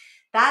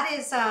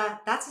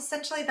that's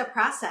essentially the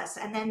process.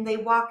 And then they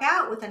walk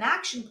out with an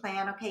action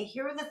plan. Okay,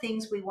 here are the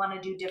things we want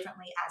to do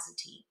differently as a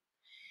team.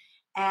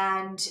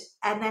 And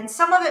then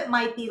some of it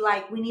might be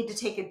like, we need to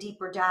take a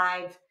deeper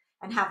dive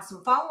and have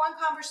some follow-on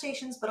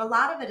conversations, but a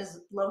lot of it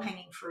is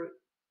low-hanging fruit.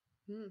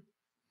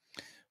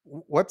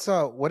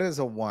 What is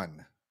a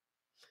one?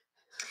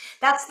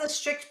 That's the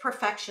strict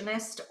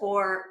perfectionist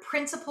or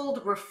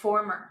principled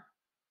reformer.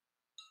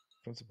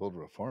 Principled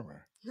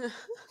reformer.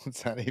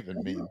 What's that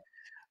even mean?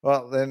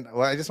 Well,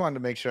 I just wanted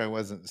to make sure I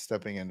wasn't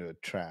stepping into a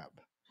trap.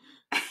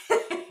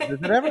 Does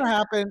it ever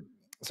happen?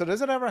 So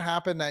does it ever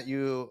happen that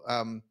you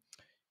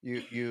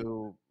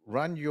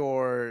run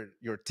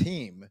your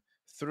team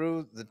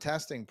through the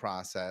testing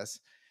process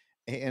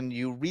and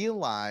you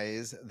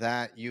realize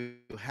that you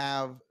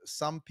have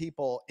some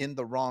people in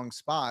the wrong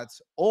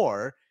spots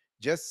or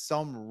just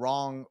some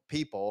wrong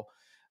people,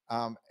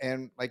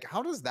 and like,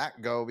 how does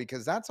that go?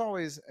 Because that's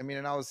always, I mean,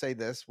 and I would say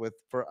this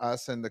for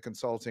us in the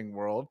consulting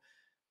world,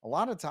 a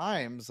lot of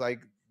times, like,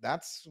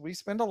 we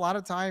spend a lot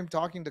of time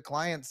talking to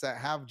clients that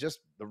have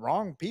just the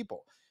wrong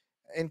people,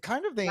 and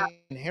kind of they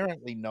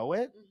inherently know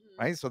it,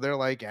 right? So they're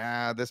like,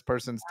 this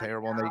person's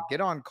terrible, and they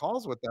get on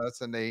calls with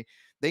us and they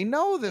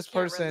know this Can't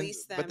person,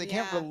 release but them. they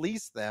can't Yeah.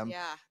 release them.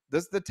 Yeah.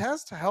 Does the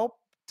test help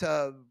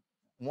to,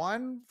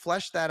 one,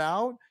 flesh that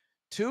out?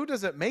 Two,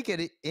 does it make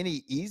it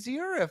any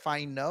easier if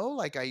I know,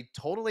 like, I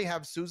totally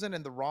have Susan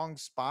in the wrong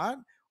spot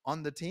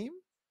on the team?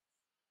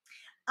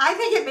 I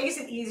think it makes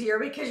it easier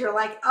because you're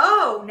like,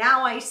 oh,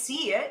 now I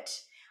see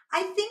it.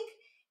 I think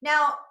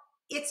now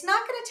it's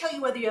not going to tell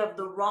you whether you have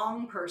the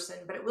wrong person,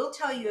 but it will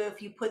tell you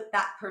if you put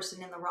that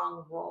person in the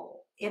wrong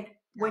role.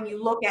 When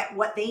you look at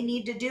what they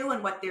need to do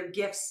and what their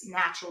gifts,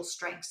 natural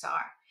strengths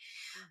are.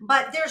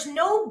 But there's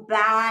no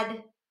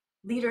bad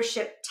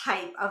leadership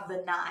type of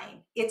the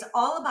 9. It's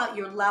all about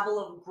your level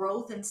of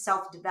growth and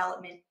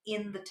self-development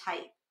in the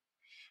type.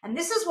 And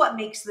this is what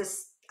makes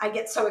this, I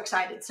get so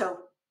excited. So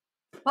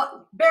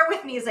but bear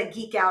with me as I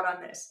geek out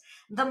on this.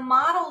 The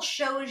model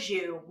shows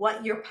you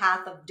what your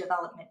path of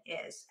development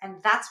is. And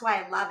that's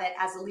why I love it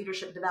as a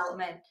leadership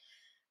development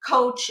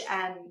coach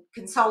and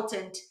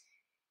consultant,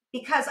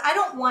 because I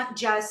don't want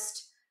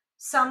just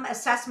some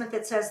assessment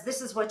that says,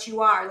 this is what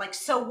you are. Like,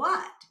 so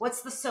what?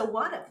 What's the so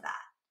what of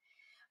that?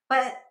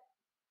 But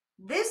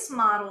this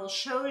model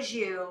shows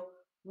you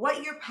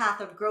what your path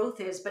of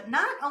growth is, but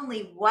not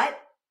only what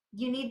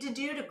you need to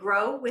do to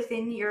grow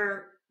within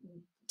your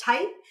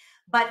type,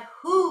 but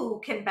who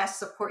can best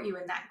support you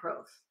in that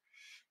growth.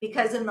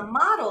 Because in the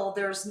model,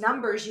 there's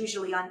numbers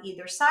usually on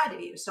either side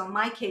of you. So in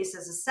my case,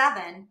 as a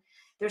 7,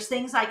 there's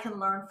things I can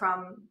learn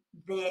from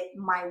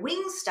my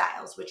wing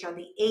styles, which are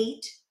the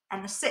 8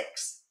 and the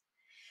 6.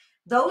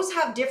 Those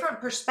have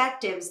different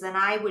perspectives than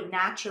I would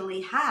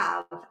naturally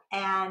have.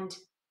 And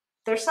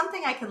there's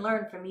something I can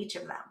learn from each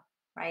of them,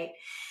 right?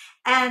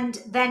 And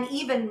then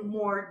even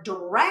more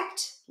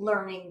direct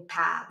learning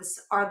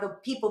paths are the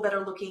people that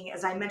are looking,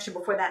 as I mentioned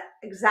before, that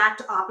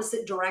exact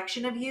opposite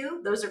direction of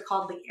you. Those are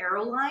called the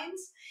arrow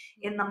lines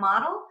in the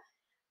model.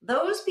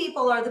 Those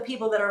people are the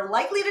people that are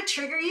likely to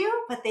trigger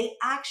you, but they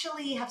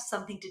actually have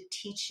something to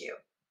teach you.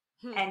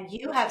 And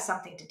you have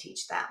something to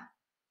teach them.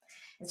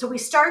 And so we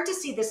start to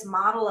see this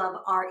model of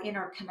our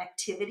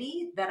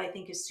interconnectivity that I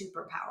think is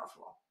super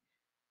powerful.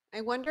 I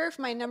wonder if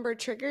my number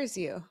triggers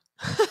you.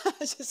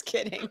 Just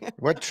kidding.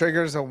 What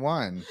triggers a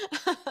 1?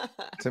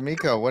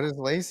 Tamika, what is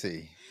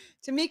Lacey?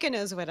 Tamika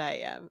knows what I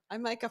am.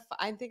 I'm like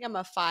I think I'm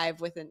a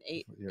 5 with an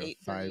 8, You're 8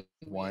 5'1"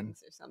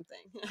 wings or something.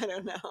 I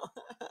don't know.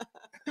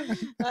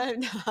 I'm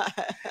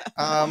not.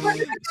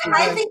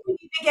 I think we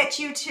need to get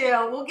you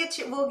two. We'll get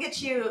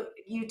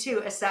you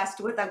two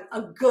assessed with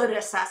a good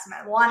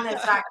assessment, one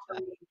that's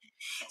actually.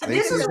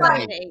 This is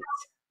what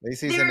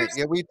Lacey's an 8.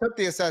 Yeah, we took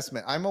the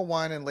assessment. I'm a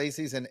 1 and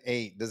Lacey's an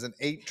 8. Does an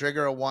 8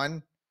 trigger a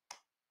 1?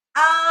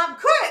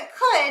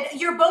 Could.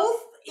 You're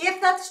both,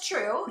 if that's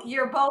true,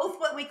 you're both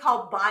what we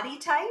call body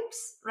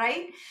types,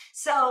 right?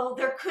 So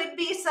there could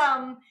be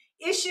some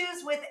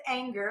issues with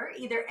anger,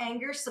 either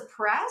anger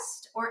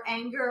suppressed or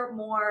anger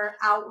more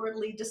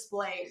outwardly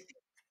displayed.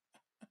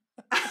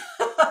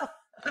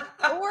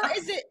 Or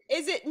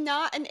is it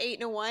not an 8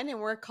 and a 1 and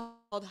we're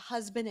called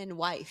husband and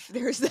wife?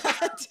 There's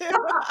that too.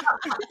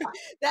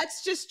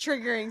 That's just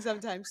triggering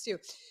sometimes too.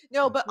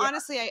 No, but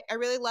honestly, I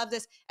really love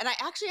this. And I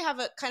actually have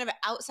a kind of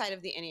outside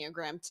of the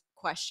Enneagram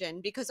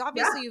question, because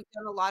obviously you've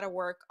done a lot of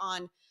work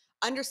on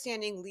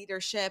understanding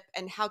leadership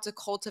and how to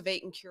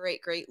cultivate and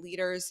curate great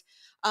leaders.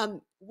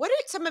 What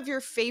are some of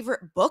your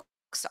favorite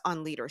books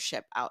on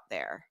leadership out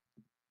there?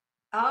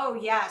 Oh,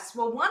 yes.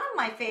 Well, one of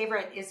my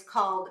favorite is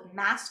called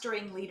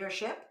Mastering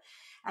Leadership.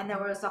 And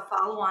there was a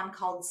follow-on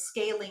called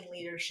Scaling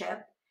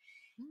Leadership.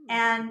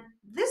 And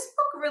this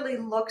book really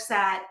looks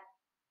at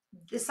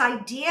this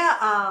idea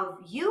of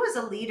you as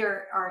a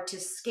leader are to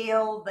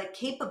scale the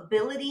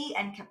capability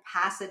and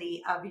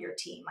capacity of your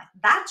team. Like,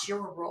 that's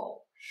your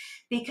role.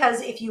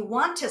 Because if you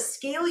want to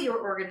scale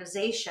your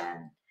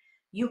organization,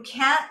 you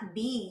can't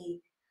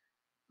be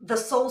the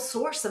sole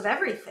source of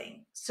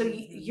everything. So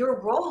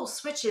your role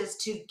switches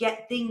to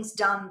get things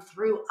done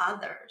through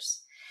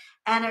others.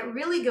 And it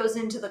really goes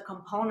into the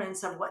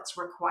components of what's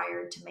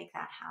required to make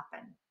that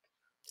happen.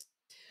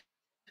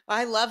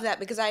 I love that,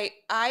 because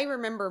I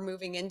remember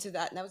moving into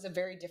that, and that was a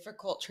very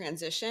difficult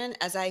transition,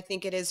 as I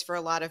think it is for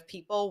a lot of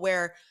people,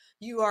 where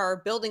you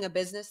are building a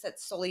business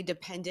that's solely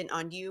dependent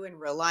on you and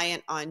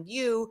reliant on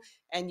you,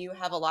 and you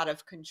have a lot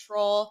of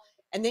control.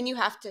 And then you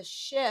have to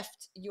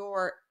shift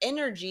your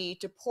energy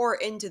to pour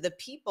into the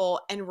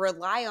people and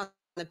rely on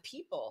the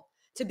people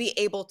to be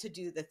able to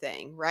do the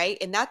thing, right?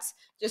 And that's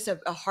just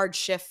a hard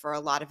shift for a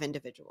lot of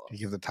individuals. You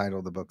give the title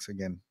of the books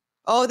again.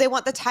 Oh, they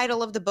want the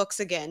title of the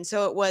books again.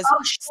 So it was.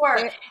 Oh,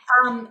 sure.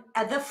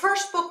 The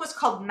first book was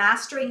called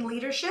Mastering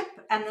Leadership,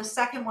 and the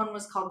second one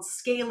was called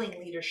Scaling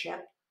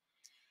Leadership.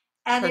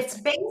 And It's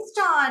based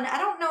on, I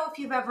don't know if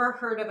you've ever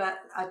heard of a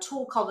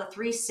tool called a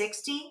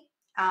 360,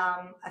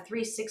 a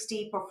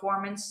 360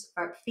 performance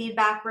or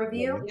feedback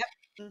review. Yep.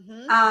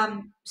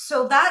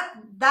 So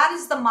that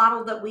is the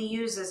model that we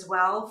use as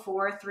well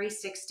for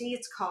 360.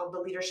 It's called the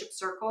Leadership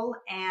Circle,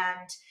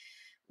 and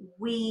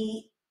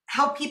we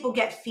help people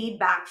get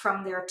feedback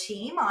from their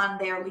team on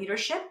their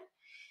leadership.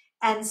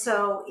 And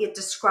so it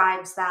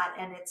describes that,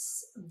 and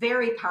it's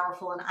very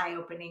powerful and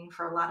eye-opening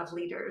for a lot of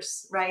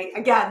leaders, right?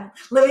 Again,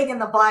 living in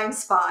the blind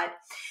spot.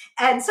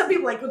 And some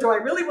people are like, well, do I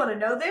really want to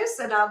know this?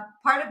 And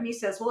part of me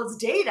says, well, it's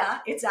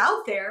data, it's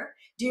out there.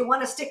 Do you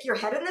want to stick your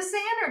head in the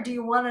sand, or do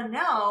you want to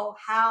know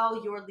how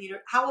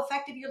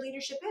effective your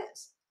leadership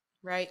is?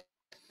 Right.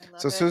 I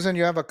So, love it. Susan,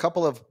 you have a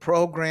couple of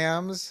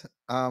programs.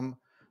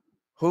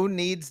 Who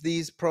needs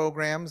these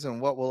programs and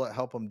what will it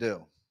help them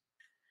do?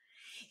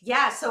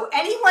 Yeah, so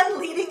anyone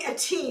leading a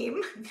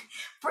team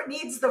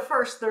needs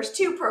there's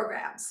two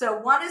programs. So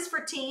one is for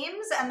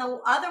teams and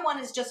the other one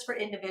is just for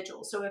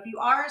individuals. So if you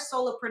are a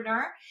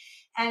solopreneur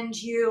and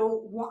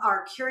you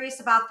are curious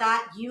about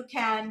that, you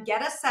can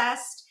get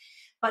assessed,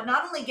 but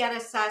not only get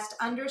assessed,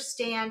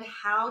 understand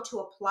how to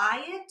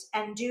apply it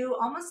and do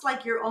almost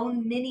like your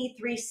own mini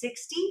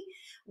 360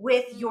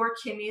 with your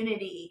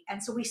community.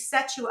 And so we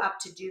set you up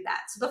to do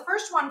that. So the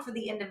first one for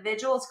the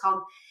individual is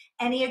called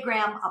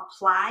Enneagram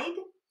Applied.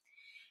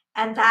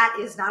 And that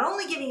is not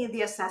only giving you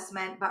the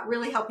assessment, but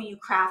really helping you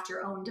craft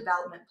your own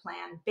development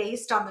plan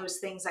based on those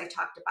things I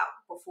talked about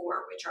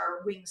before, which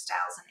are wing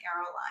styles and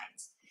arrow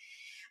lines.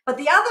 But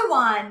the other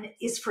one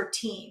is for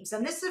teams.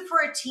 And this is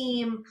for a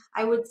team,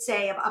 I would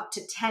say, of up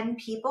to 10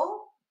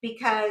 people,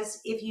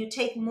 because if you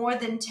take more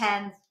than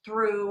 10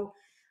 through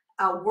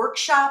a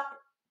workshop,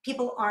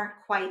 people aren't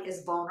quite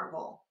as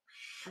vulnerable.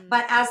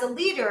 But as a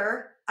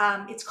leader,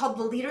 it's called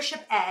the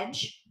Leadership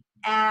Edge.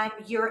 And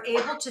you're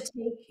able to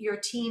take your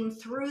team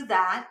through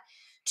that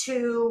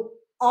to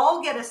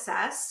all get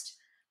assessed,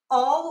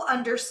 all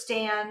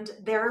understand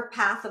their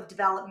path of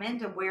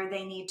development and where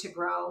they need to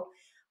grow.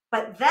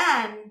 But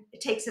then it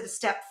takes it a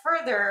step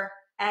further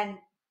and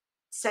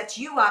sets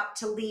you up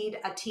to lead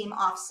a team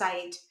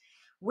offsite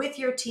with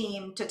your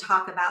team to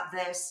talk about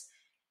this,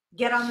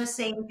 get on the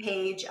same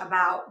page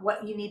about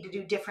what you need to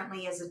do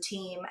differently as a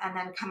team, and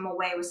then come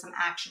away with some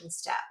action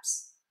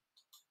steps.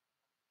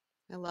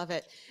 I love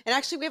it. And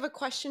actually, we have a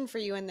question for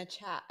you in the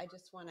chat. I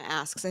just want to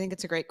ask because I think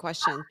it's a great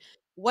question.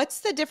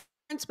 What's the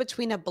difference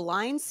between a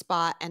blind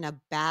spot and a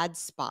bad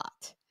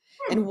spot?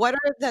 And what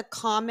are the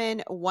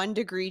common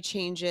 1-degree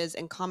changes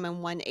and common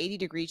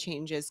 180-degree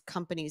changes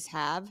companies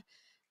have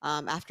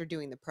after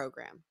doing the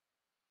program?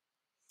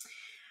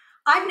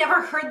 I've never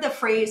heard the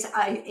phrase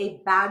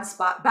a bad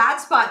spot. Bad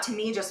spot to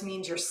me just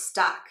means you're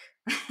stuck.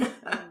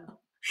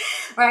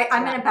 Right?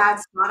 I'm in a bad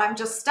spot. I'm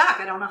just stuck.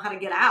 I don't know how to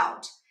get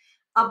out.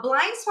 A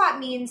blind spot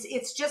means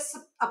it's just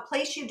a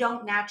place you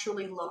don't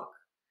naturally look.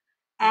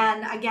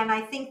 And again,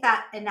 I think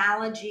that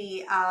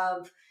analogy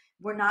of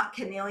we're not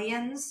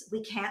chameleons.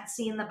 We can't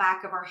see in the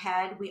back of our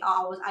head.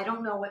 I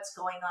don't know what's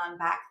going on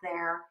back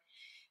there.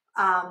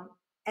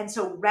 And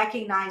so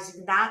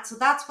recognizing that, so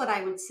that's what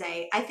I would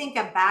say. I think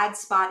a bad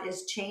spot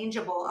is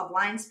changeable. A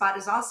blind spot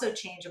is also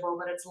changeable,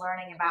 but it's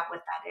learning about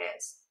what that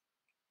is.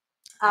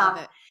 Love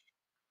it.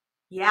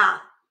 Yeah.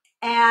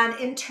 And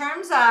in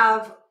terms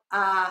of,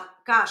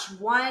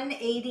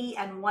 180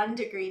 and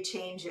 1-degree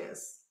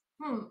changes.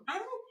 I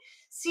haven't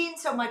seen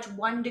so much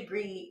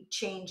 1-degree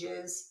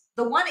changes.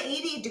 The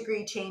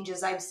 180-degree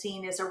changes I've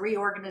seen is a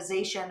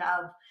reorganization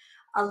of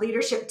a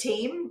leadership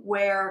team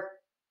where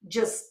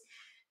just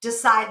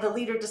the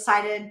leader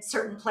decided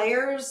certain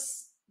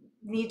players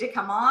need to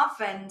come off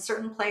and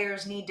certain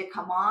players need to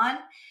come on,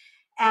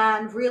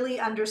 and really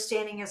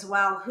understanding as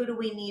well, who do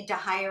we need to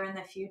hire in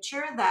the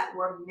future that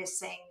we're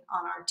missing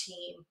on our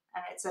team?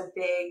 And it's a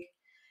big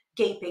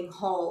gaping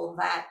hole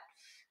that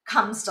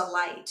comes to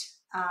light.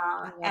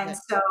 And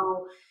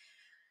so,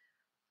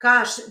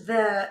 gosh,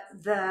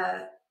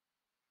 the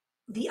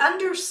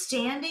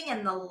understanding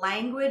and the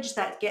language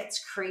that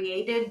gets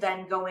created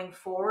then going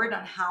forward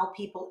on how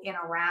people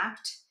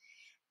interact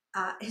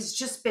has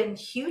just been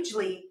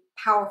hugely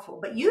powerful.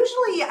 But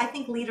usually I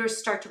think leaders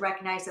start to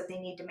recognize that they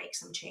need to make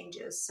some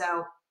changes.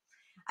 So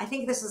I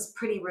think this is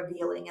pretty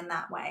revealing in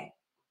that way.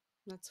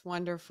 That's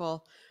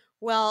wonderful.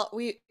 Well,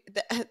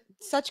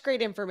 such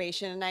great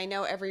information. And I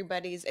know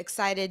everybody's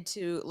excited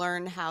to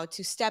learn how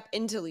to step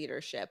into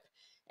leadership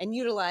and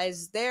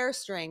utilize their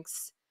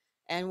strengths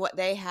and what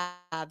they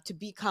have to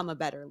become a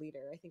better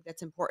leader. I think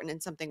that's important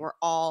and something we're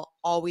all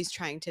always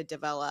trying to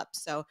develop.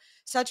 So,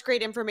 such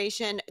great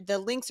information. The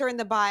links are in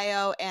the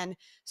bio, and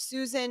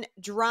Susan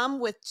Drumm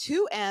with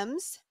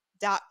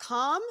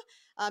 2Ms.com.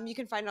 You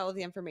can find all of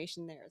the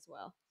information there as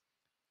well.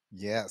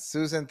 Yeah,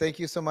 Susan, thank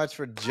you so much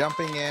for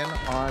jumping in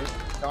on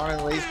Shawn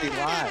and Lacey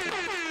Live.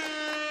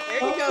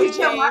 There you go, Thank you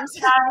so much,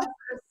 James. guys.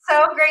 It's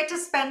so great to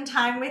spend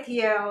time with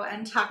you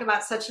and talk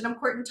about such an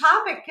important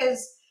topic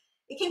because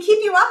it can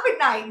keep you up at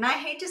night. And I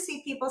hate to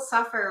see people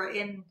suffer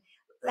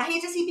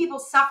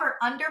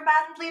under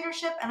bad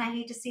leadership, and I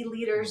hate to see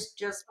leaders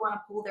just want to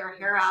pull their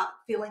hair out,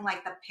 feeling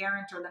like the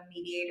parent or the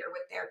mediator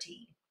with their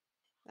team.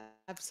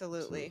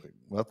 Absolutely.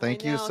 Well,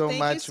 thank you so Thank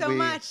much. you so We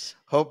much.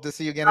 hope to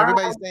see you again.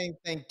 Everybody's saying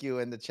thank you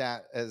in the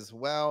chat as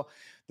well.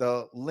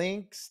 The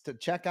links to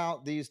check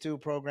out these two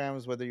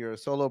programs, whether you're a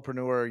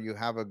solopreneur or you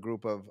have a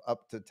group of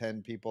up to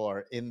 10 people,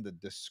 are in the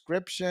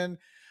description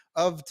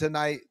of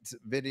tonight's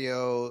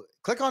video.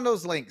 Click on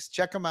those links,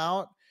 check them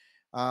out.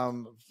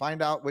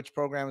 Find out which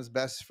program is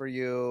best for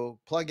you.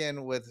 Plug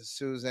in with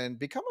Susan.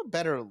 Become a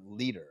better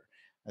leader.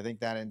 I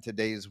think that in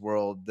today's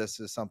world, this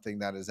is something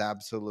that is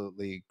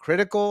absolutely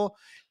critical.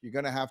 You're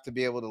going to have to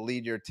be able to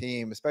lead your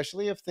team,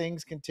 especially if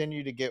things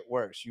continue to get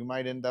worse. You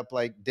might end up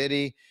like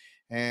Diddy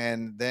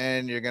and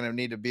then you're going to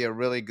need to be a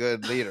really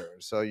good leader.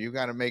 So you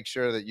got to make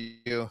sure that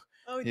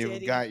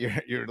you've got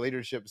your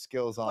leadership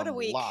skills on What a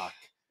week. lock.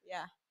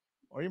 Yeah.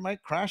 Or you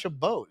might crash a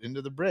boat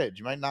into the bridge.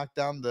 You might knock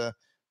down the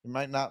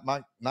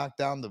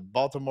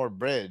Baltimore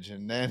Bridge,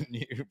 and then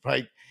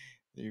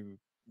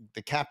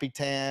the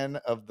capitan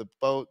of the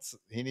boats,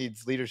 he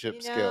needs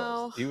leadership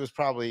skills. He was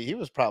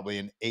probably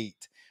an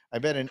 8. I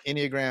bet an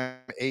Enneagram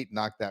 8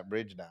 knocked that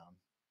bridge down.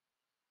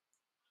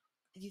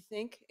 You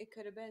think it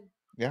could have been?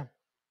 Yeah.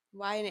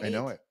 Why an 8? I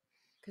know it.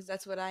 Because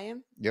that's what I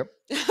am. Yep.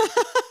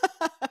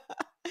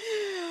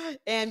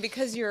 And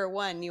because you're a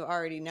 1, you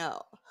already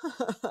know.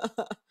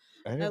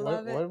 I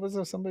love it. What was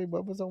a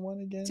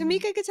 1 again?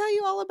 Tamika could tell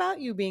you all about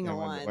you being a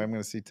 1. I'm going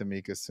to see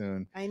Tamika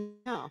soon. I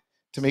know.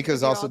 Tamika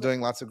is also doing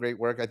lots of great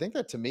work. I think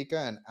that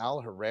Tamika and Al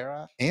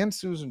Herrera and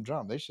Susan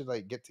Drumm, they should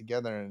get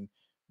together and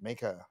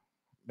make a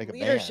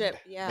leadership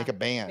band. Yeah. Make a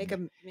band.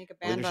 Make a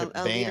band.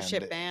 A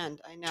leadership band.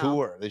 I know.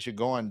 Tour. They should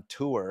go on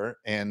tour,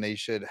 and they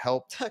should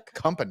help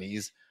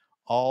companies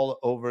all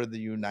over the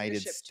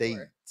United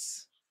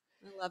States.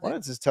 I love it. I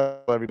wanted to just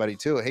tell everybody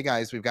too, hey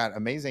guys, we've got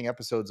amazing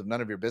episodes of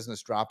None of Your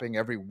Business dropping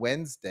every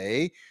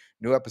Wednesday.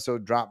 New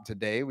episode dropped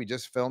today. We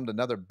just filmed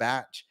another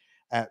batch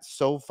at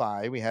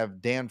SoFi. We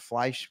have Dan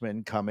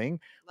Fleischman coming.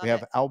 We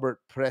have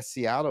Albert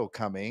Preciado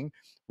coming.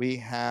 We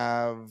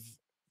have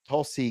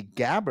Tulsi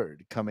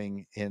Gabbard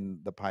coming in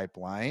the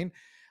pipeline.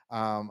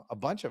 A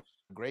bunch of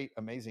great,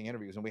 amazing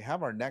interviews. And we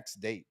have our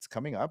next dates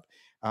coming up.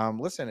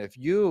 Listen, if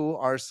you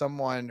are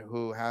someone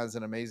who has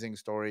an amazing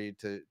story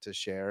to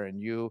share, and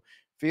you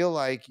feel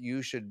like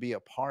you should be a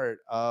part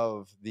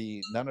of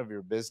the None of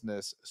Your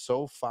Business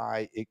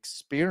SoFi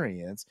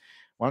experience,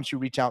 why don't you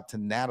reach out to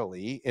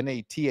Natalie,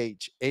 Nathlie,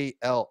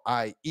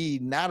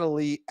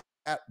 Natalie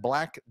at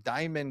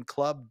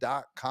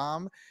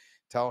blackdiamondclub.com.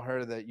 Tell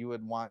her that you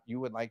would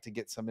like to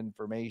get some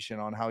information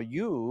on how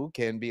you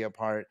can be a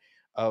part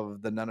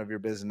of the None of Your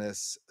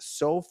Business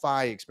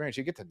SoFi experience.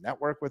 You get to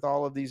network with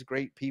all of these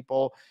great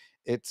people.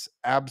 It's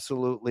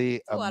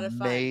absolutely amazing. A lot of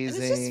fun. And it's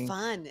just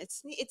fun.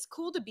 It's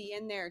cool to be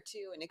in there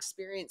too and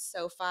experience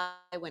SoFi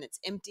when it's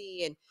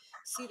empty, and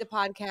see the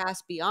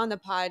podcast, be on the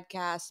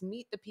podcast,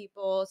 meet the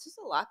people. It's just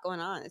a lot going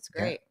on. It's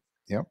great.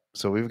 Yep.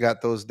 So we've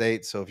got those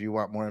dates. So if you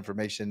want more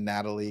information,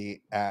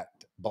 Natalie at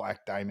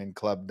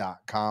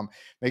blackdiamondclub.com.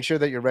 Make sure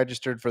that you're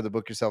registered for the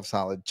Book Yourself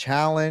Solid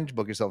Challenge,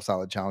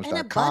 bookyourselfsolidchallenge.com.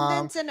 And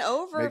Abundance and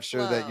Overflow. Make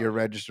sure that you're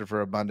registered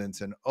for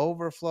Abundance and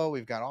Overflow.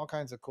 We've got all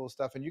kinds of cool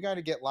stuff, and you got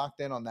to get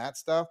locked in on that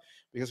stuff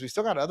because we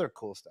still got other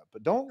cool stuff.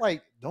 But don't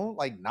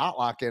not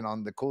lock in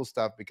on the cool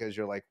stuff because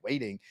you're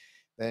waiting.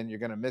 Then you're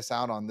going to miss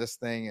out on this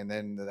thing, and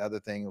then the other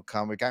thing will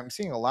come. I'm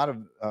seeing a lot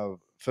of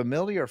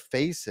familiar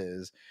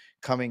faces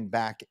coming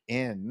back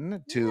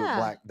in to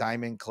Black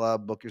Diamond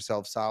Club, Book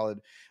Yourself Solid.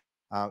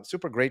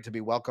 Super great to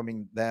be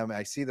welcoming them.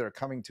 I see they're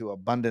coming to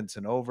Abundance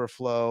and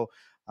Overflow.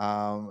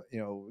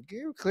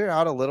 Clear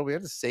out a little. We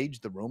had to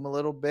sage the room a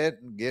little bit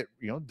and get,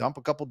 dump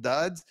a couple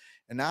duds.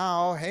 And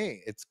now,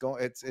 hey, it's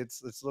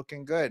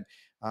looking good.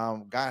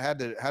 God had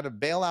to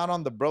bail out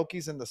on the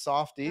brokies and the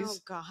softies. Oh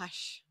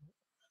gosh.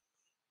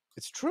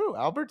 It's true.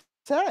 Albert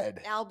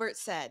said.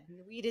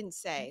 We didn't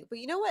say. But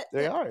you know what?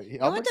 They are.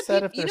 Albert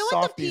said if they're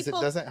softies, it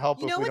doesn't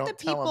help if we don't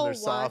tell them they're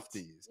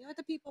softies. You know what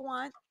the people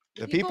want?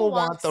 The people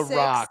want the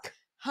rock.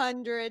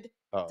 $100.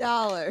 That's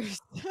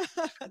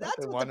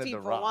what the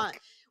people want.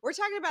 We're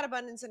talking about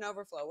Abundance and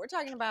Overflow. We're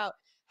talking about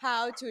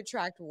how to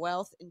attract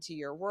wealth into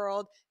your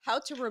world, how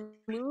to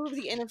remove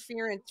the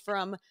interference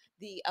from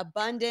the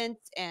abundance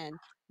and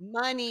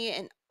money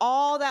and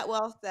all that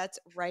wealth that's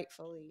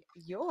rightfully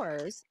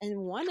yours. And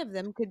one of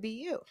them could be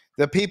you.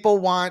 The people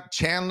want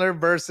Chandler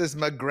versus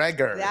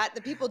McGregor.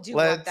 The people do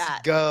want that.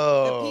 Let's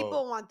go. The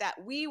people want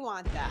that. We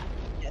want that.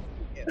 Yes,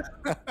 we do.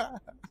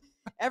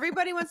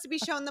 Everybody wants to be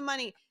shown the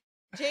money.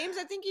 James,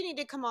 I think you need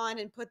to come on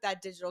and put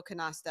that digital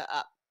canasta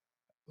up.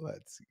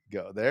 Let's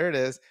go. There it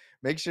is.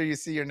 Make sure you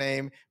see your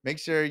name. Make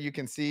sure you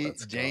can see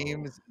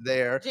James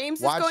there.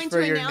 James is going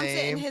to announce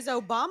it in his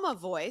Obama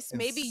voice.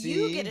 Maybe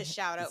you get a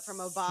shout out from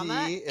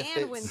Obama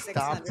and win $600.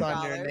 Stops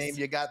on your name.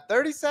 You got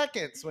 30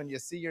 seconds when you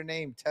see your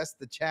name. Test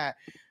the chat.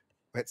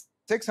 It's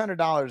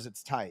 $600.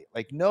 It's tight.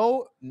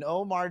 No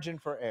margin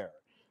for error.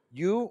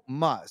 You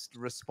must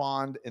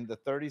respond in the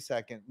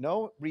 30-second.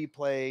 No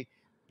replay,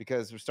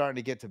 because we're starting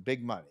to get to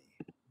big money.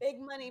 Big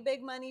money,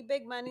 big money,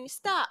 big money.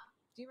 Stop.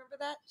 Do you remember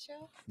that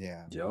show?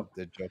 Yeah. Yep.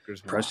 The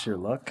Jokers. Press your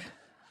luck.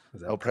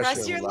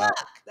 Press your luck.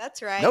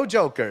 That's right. No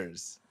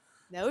jokers.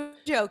 No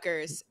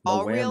jokers. No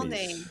all whammies. real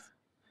names.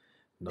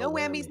 No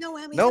whammies. No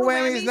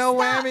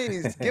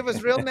whammies. Give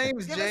us real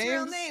names, James. Give us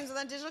real names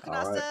on Digital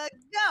Canasta. Right.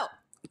 Go.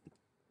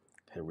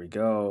 Here we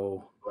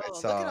go. Oh,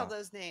 look at all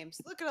those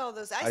names. Look at all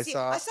those. I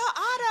saw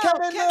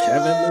Otto.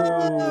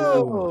 Kevin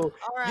Lou. All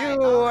right,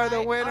 you are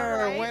the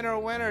winner.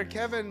 Winner.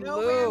 Kevin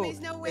Lou is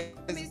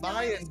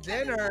buying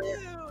dinner.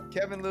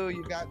 Kevin Lou,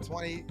 you got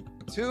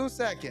 22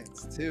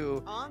 seconds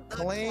to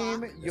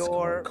claim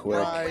your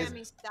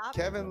prize.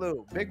 Kevin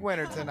Lou, big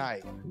winner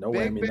tonight.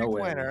 Big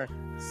winner.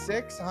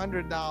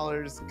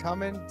 $600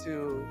 coming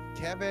to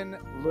Kevin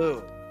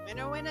Lou.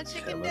 Winner,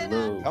 chicken Kevin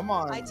dinner. Lou. Come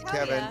on, I tell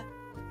Kevin. ya,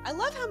 I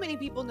love how many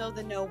people know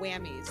the no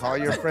whammies. Call That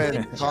your was a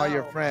friends. good Call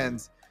your show.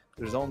 friends.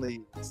 There's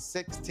only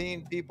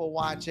 16 people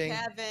watching.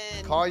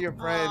 Kevin. Call your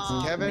friends.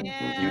 Aw, Kevin,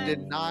 you did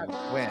man. not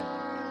win.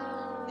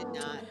 Did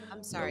not.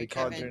 I'm sorry, Nobody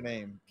called Kevin. your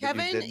name. But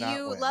Kevin, you did not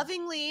you win.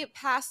 lovingly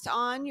passed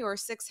on your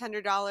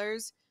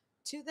 $600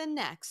 to the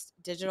next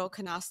digital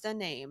canasta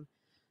name.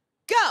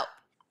 Go.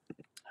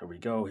 Here we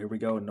go. Here we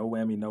go. No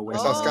whammy. No whammy.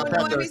 saw Oh, Scott no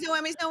Panther. whammies, no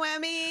whammies, no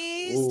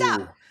whammies. Ooh.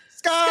 Stop.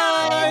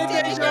 Sky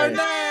Sky Desjardins,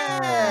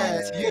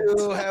 Desjardins.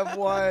 you have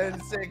won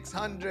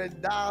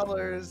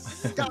 $600.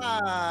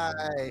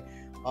 Sky.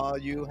 All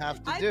you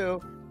have to do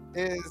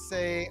is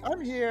say,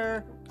 I'm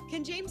here.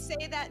 Can James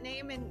say that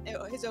name in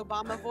his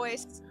Obama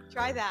voice?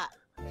 Try that.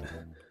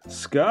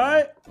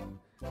 Sky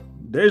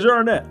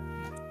Desjardins.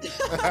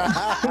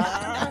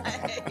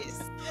 Nice.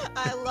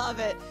 I love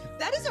it.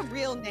 That is a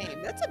real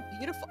name. That's a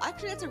beautiful,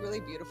 actually, that's a really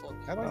beautiful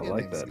name. I don't I get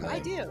like names, that Sky. I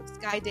do.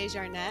 Sky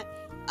Desjardins.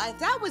 If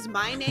that was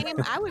my name,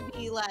 I would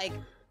be like,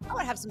 I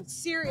would have some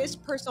serious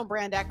personal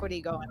brand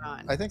equity going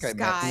on. I think I met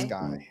Sky.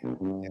 Sky. Yeah, I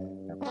think I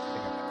met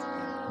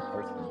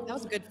Sky. That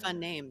was a good, fun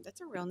name.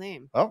 That's a real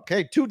name.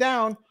 Okay, 2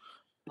 down.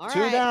 All 2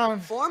 right. down.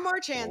 4 more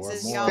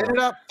chances, more. y'all. Spin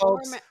it up,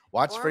 folks. Four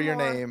Watch Four for your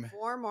more, name.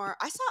 4 more.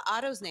 I saw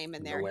Otto's name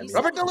in there. No He whammy. said-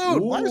 Robert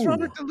DeLude. Why is Ooh.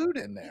 Robert DeLude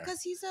in there?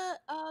 because he's a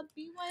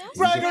BYS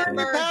Gregory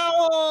member.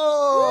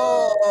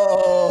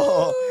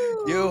 Powell.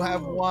 You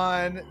have Woo!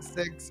 won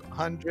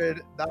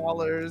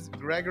 $600.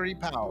 Gregory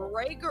Powell.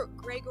 Gregory.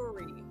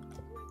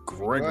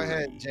 Gregory. Go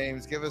ahead,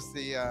 James. Give us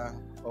the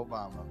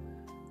Obama.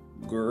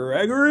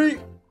 Gregory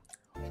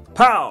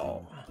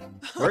Powell.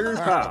 Gregory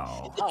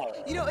Powell.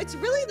 You know, it's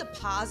really the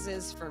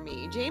pauses for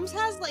me. James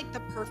has like the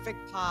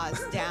perfect pause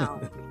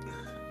down.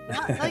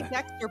 Not like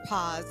Dexter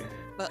pause,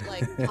 but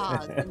like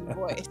pause in the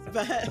voice.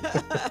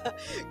 But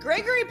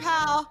Gregory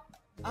Powell.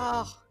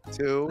 Oh,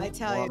 2, I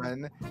tell you.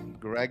 1.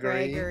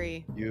 Gregory,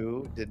 Gregory.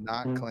 you did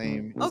not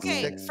claim.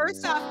 Okay, $600.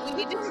 first off, we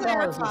need to $600 is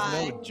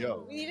clarify. no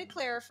joke. We need to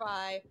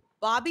clarify.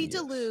 Bobby Yes.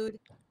 DeLude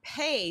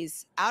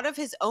pays out of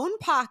his own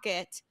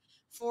pocket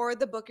for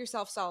the Book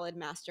Yourself Solid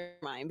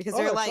Mastermind because Oh,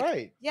 they're that's like,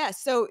 right. yeah.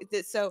 So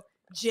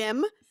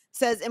Jim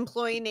says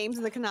employee names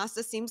in the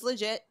canasta seems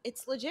legit.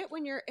 It's legit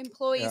when your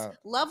employees Yeah.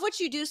 love what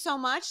you do so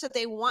much that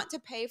they want to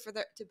pay for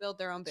to build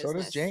their own business. So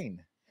does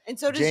Jane. And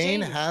so does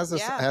Jane Jane. has a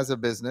Yeah. has a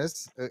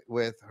business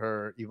with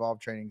her Evolve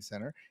Training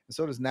Center, and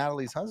so does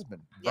Natalie's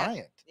husband, Yep.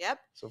 Bryant. Yep.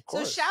 So of So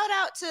course, shout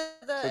out to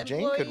the So Jane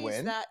employees could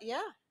win. that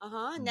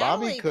Natalie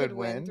Bobby could could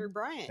win win, through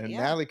Bryant. and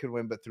Yeah. Natalie could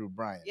win, but through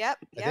Bryant. Yep.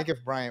 I think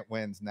if Bryant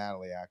wins,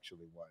 Natalie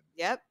actually won.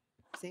 Yep.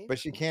 See? But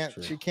she can't.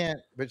 True. She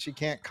can't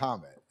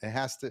comment. It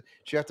has to.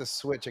 She have to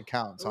switch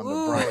accounts on the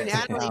Ooh, Bryant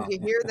Natalie, account. you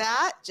hear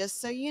that? Just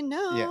so you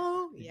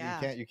know.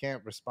 Yeah. You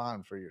can't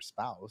respond for your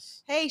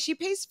spouse. Hey, she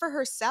pays for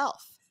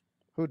herself.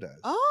 Who does?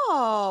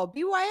 Oh,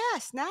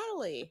 BYS,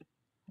 Natalie.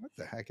 What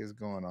the heck is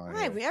going on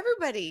Right, here?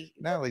 everybody.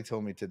 Natalie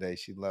told me today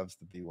she loves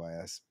the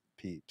BYS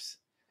peeps.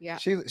 Yeah.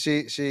 She loves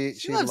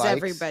likes,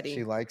 everybody.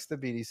 She likes the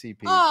BDC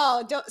peeps.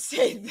 Oh, don't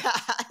say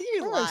that.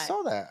 You Oh, lie. I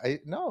saw that.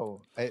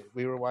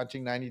 We were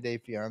watching 90 Day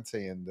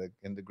Fiance, and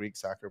the Greek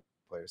soccer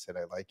player said,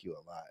 "I like you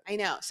a lot." I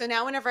know. So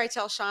now whenever I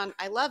tell Shawn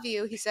I love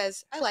you, he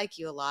says, I like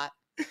you a lot.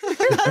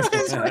 That's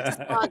his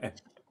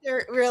response.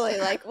 They're really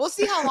like, we'll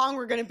see how long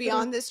we're going to be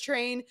on this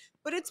train,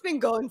 but it's been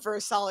going for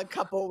a solid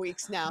couple of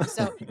weeks now.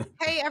 So,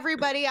 hey,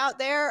 everybody out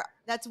there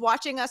that's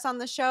watching us on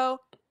the show,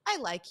 I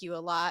like you a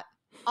lot.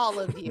 All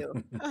of you.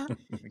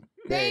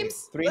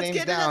 Names. Three Let's names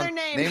get down. another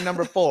name. Name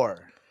number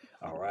 4.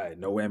 All right.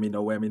 No whammy.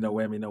 No whammy. No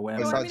whammy. No whammy.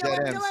 What's No, up, no, Jet no,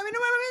 M's? no, no, no,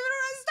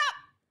 no, stop.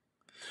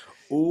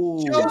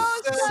 Ooh.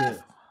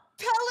 Joseph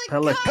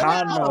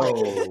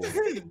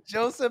Pelicano.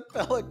 Joseph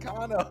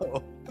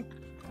Pelicano.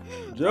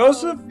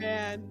 Joseph Oh,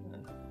 man.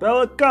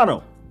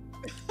 Pelicano.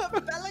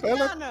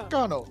 Pelicano.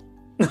 Pelicano.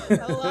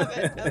 I love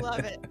it. I love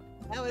it.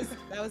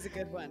 That was a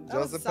good one. That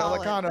was Joseph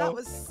solid. Pelicano. That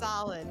was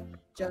solid.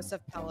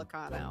 Joseph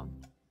Pelicano.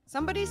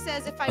 Somebody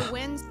says if I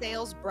win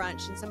sales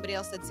brunch, and somebody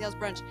else said sales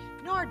brunch.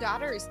 You know, our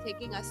daughter is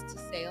taking us to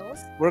sales.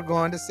 We're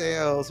going to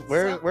sales.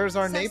 Where's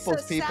our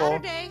Naples people?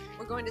 Saturday,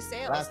 we're going to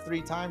sales. Last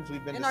 3 times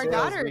we've been and to our sales.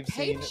 daughter We've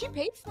paid. seen, She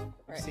paid for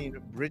we've it. seen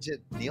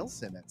Bridget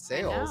Nielsen at I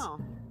sales. know.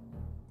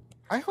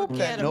 I hope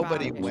Forget that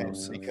nobody about it.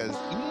 wins, because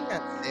eating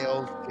at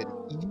sales could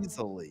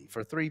easily,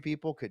 for 3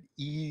 people, could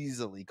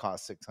easily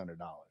cost $600.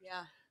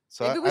 Yeah.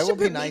 So Maybe we I will should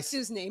be put nice.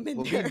 Mitsu's name in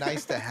Will there. be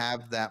nice to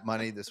have that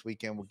money this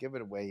weekend. We'll give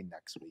it away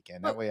next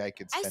weekend. That But way I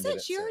could I spend it. said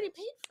at she already sales.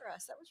 paid for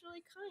us. That was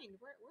really kind.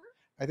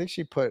 I think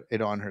she put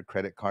it on her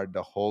credit card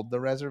to hold the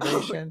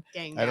reservation.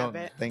 Dang I don't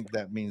nabbit. think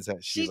that means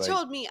that She like,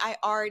 told me I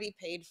already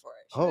paid for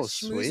it. She Oh, was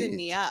schmoozing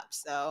me sweet. up.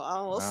 So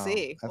we'll Wow.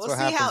 see. That's We'll what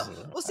see how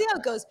happens. we'll see how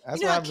it goes. That's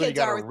You know what how happens when you kids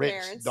got are a with rich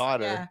parents.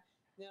 daughter.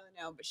 Yeah.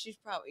 No, but she's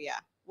probably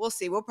We'll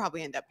see. We'll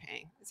probably end up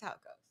paying. That's how it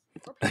goes.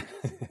 We're parents.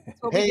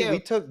 That's what we Hey, do. we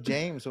took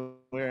James when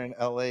we were in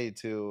LA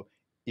to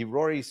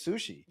Irori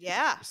Sushi.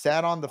 Yeah.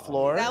 Sat on the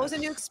floor. That was a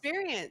new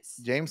experience.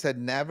 James had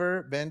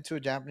never been to a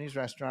Japanese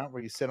restaurant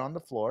where you sit on the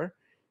floor.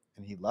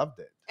 and he loved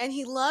it. And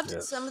he loved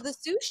some of the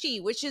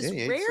sushi, which is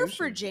he ate rare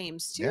for sushi.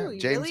 James too. Yeah, He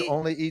James really,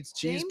 only eats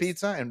cheese James?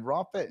 pizza and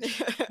raw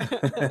fish.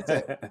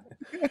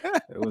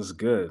 It was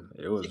good.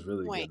 It was Big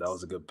really good. That points.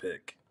 was a good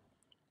pick.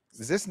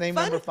 Is this name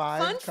number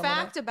 5? Fun coming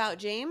fact up? about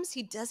James: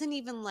 he doesn't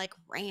even like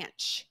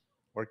ranch.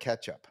 Or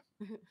ketchup?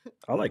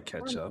 I like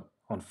ketchup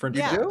on French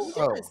You Yeah, do? fries.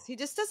 he Oh. does. He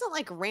just doesn't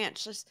like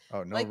ranch. Just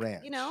Oh, no like,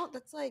 ranch. you know,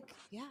 that's like,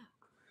 yeah.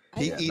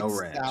 He Yeah, eats no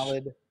ranch.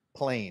 salad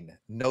plain,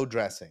 no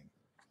dressing.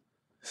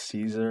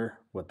 Caesar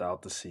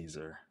without the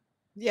Caesar.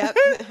 Yep.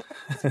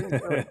 It's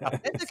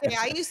okay.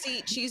 I used to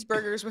eat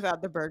cheeseburgers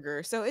without the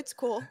burger, so it's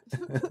cool.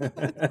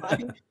 It's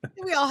fine.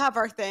 We all have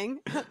our thing.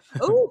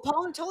 Oh,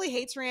 Paul totally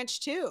hates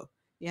ranch too.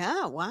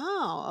 Yeah.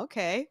 Wow.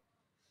 Okay.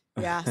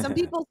 Yeah. Some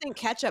people think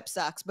ketchup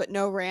sucks, but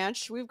no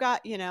ranch. We've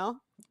got,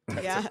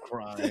 That's a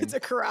crime. It's a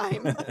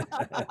crime.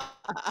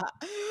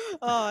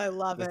 Oh, I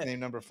love This it. name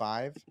number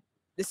 5?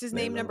 This is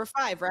name number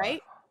 5,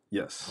 right?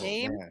 Yes.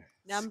 Name man,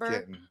 it's number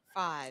getting-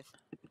 5.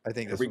 I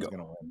think Here this we one's go.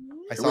 going to win.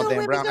 I Here saw we Dan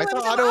go. Brown. I saw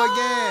Otto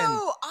again.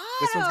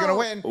 This one's going to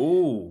win.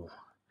 Ooh,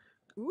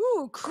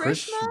 Ooh,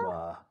 Krishma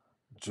Krishma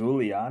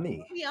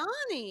Giuliani.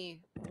 Giuliani.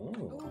 Oh,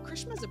 Ooh,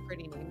 Krishma's a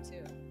pretty name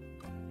too.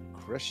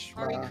 Krishma.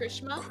 Sorry,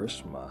 Krishma.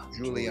 Krishma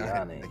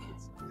Giuliani.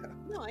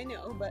 Giuliani. No, I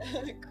know, but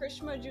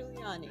Krishma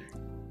Giuliani.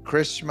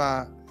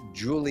 Krishma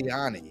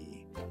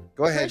Giuliani.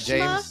 Go ahead, Krishma?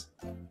 James.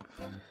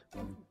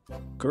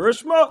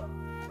 Krishma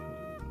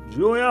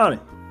Giuliani.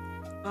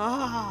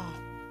 Ah,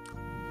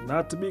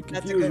 Not to be That's a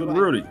confused good with one.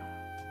 Rudy.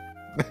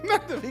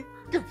 Not to be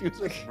confused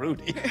with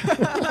Rudy.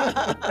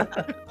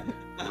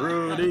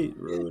 Rudy.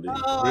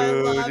 oh, I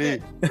love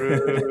it.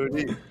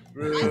 Rudy. I think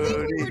we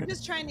were Rudy.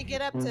 just trying to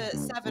get up to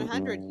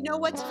 700. You know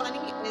what's funny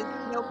is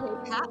No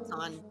Pay Pat's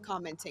on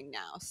commenting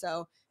now,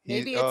 so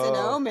maybe it's an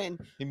omen.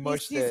 He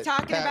mushed He's it.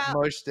 talking Pat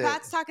about mushed it.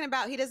 Pat's talking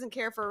about he doesn't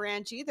care for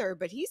ranch either,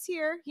 but he's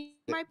here. He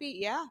might be,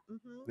 yeah.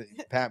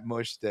 Pat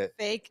mushed it.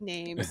 Fake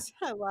names.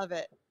 I love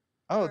it.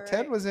 Oh, All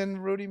Ted right. was in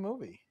Rudy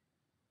movie.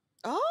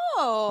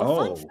 Oh,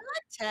 fun Oh. fact,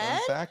 Fun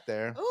Ted. fact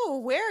there.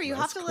 Oh, where? You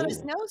have That's to let us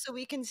cool. know so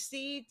we can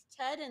see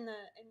Ted in the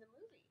movie.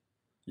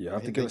 You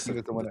have I to give think us he the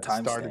was the one that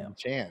started the timestamp.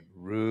 chant.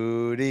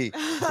 Rudy.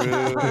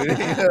 Rudy.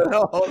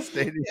 The whole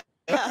stadium.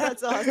 Yeah,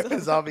 that's awesome.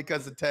 It's all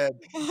because of Ted.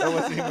 That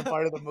wasn't even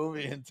part of the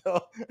movie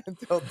until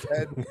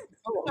Ted led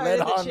Started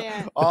the on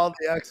chant. all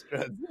the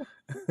extras.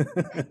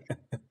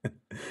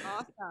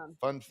 Awesome.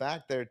 Fun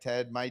fact there,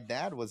 Ted. My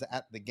dad was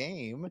at the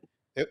game.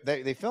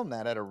 They filmed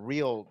that at a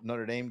real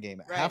Notre Dame game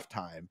at Right.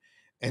 halftime.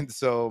 And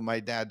so my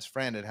dad's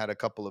friend had a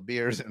couple of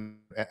beers and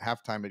at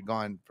halftime had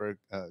gone for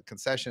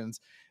concessions.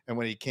 And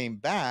when he came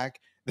back,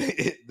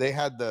 they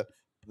had the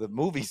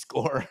movie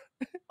score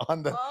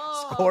on the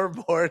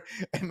scoreboard.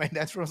 And my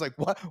dad's friend was like,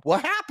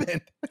 what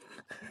happened?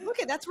 Look,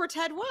 that's where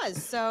Ted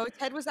was. So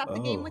Ted was at the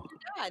game with Oh. your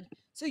dad.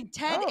 So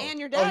Ted Oh. and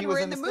your Oh, dad he were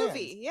was in the in the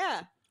movie. stands.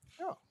 Yeah.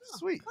 Oh,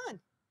 sweet. Fun.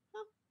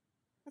 Oh,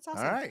 that's All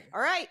awesome. right.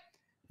 All right.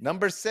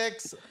 Number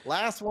 6.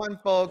 Last one,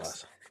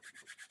 folks.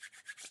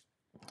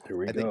 Here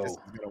we I think this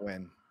go. is going to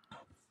win.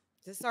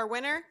 Is this our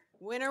winner?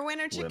 Winner,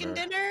 chicken Winner.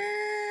 dinner.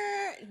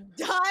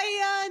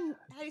 Diane.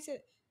 How do you say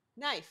it?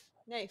 Knife.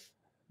 Knife.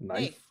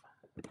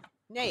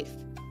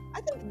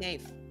 I think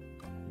knife.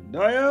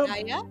 Diane.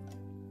 Daya?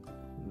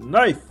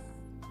 Knife.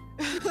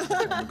 I'm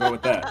gonna go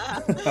with that.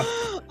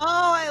 Oh,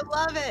 I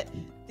love it.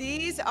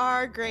 These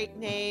are great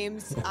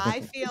names.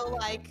 I feel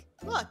like,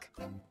 look,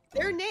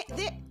 they're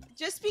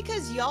just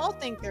because y'all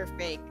think they're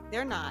fake,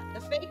 they're not.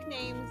 The fake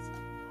names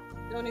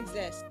don't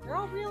exist. They're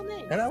all real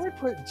names. And I would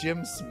put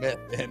Jim Smith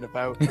in if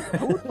I would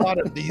thought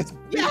of these.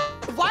 Yeah.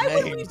 Why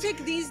would we names. pick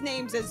these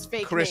names as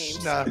fake names?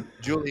 Krishna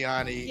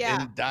Giuliani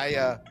Yeah. and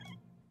Daya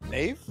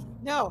Nave?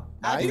 No.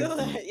 Knife?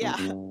 Absolutely. Yeah.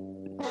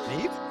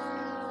 Nave?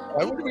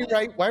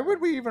 Why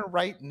would we even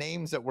write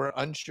names that we're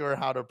unsure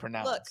how to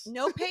pronounce? Look,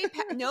 No Pay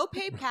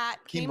Pat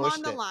He came on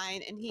mushed the it.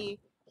 line and he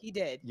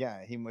did.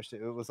 Yeah, he mushed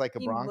it. It was like a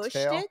He Bronx mushed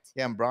Tale. it?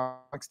 Yeah, in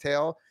Bronx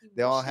Tale, He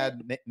they all mushed it?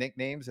 had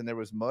nicknames, and there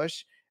was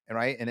Mush. And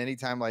right, and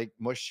anytime like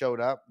Mush showed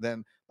up,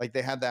 then like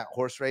they had that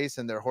horse race,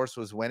 and their horse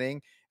was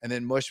winning, and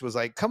then Mush was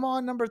like, "Come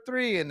on, number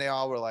 3," and they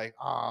all were like,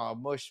 "Ah,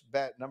 Mush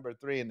bet number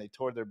 3," and they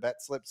tore their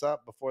bet slips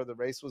up before the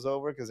race was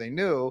over because they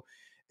knew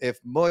if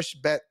Mush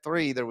bet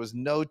 3, there was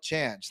no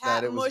chance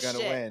Pat that it was going mushed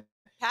to it. win.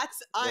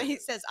 Pat's he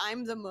says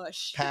I'm the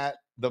mush. Pat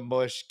the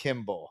Mush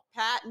Kimball.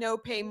 Pat No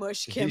Pay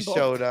Mush Kimball. He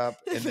showed up,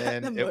 and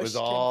Pat then the it was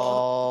Mush Kimball.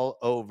 all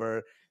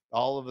over.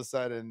 All of a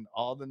sudden,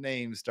 all the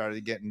names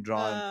started getting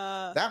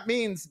drawn. That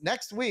means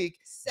next week,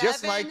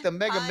 just like the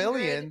Mega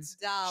Millions,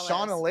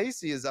 Shawn and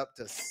Lacey is up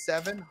to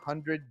 $700.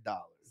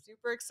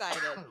 Super excited.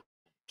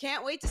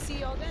 Can't wait to see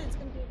you all then. It's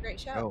going to be a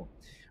great show. Oh.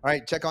 All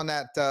right, check on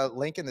that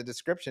link in the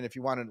description if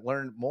you want to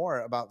learn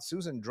more about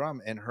Susan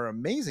Drumm and her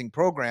amazing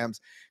programs.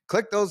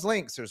 Click those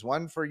links. There's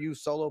one for you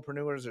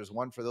solopreneurs. There's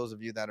one for those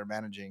of you that are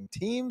managing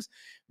teams.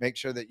 Make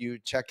sure that you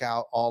check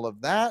out all of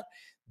that.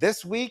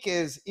 This week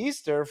is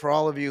Easter for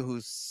all of you who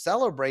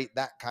celebrate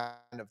that kind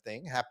of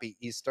thing. Happy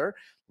Easter.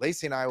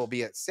 Lacey and I will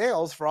be at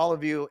Sales. For all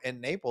of you in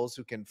Naples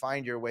who can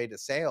find your way to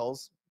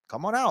Sales,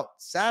 come on out.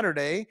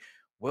 Saturday,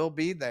 we'll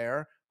be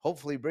there.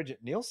 Hopefully Bridget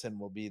Nielsen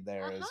will be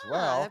there as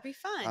well. That'd be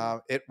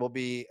fun. It will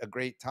be a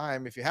great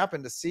time. If you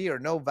happen to see or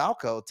know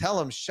Valco, tell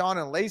them Shawn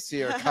and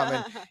Lacey are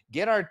coming.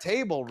 Get our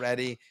table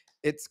ready.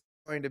 It's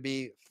going to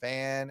be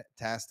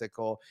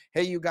fantastical.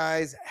 Hey, you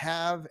guys,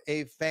 have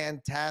a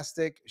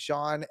fantastic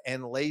Shawn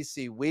and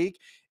Lacey week.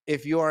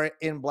 If you are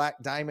in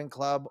Black Diamond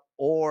Club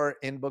or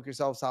in Book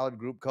Yourself Solid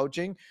group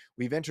coaching,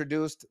 we've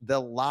introduced the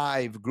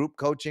live group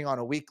coaching on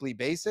a weekly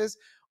basis.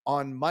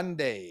 On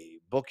Monday,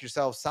 Book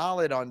Yourself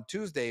Solid. On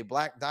Tuesday,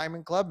 Black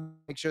Diamond Club.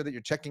 Make sure that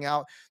you're checking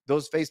out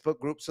those Facebook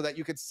groups so that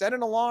you can set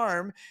an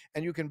alarm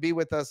and you can be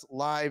with us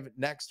live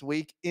next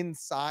week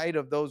inside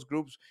of those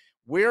groups.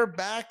 We're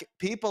back.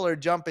 People are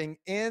jumping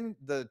in.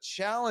 The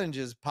challenge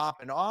is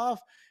popping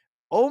off.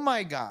 Oh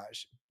my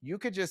gosh. You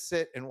could just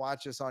sit and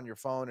watch us on your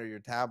phone or your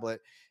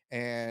tablet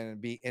and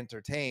be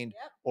entertained,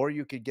 or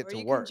you could get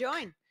to work. Can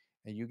join.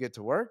 And you get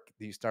to work,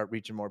 you start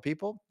reaching more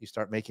people, you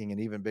start making an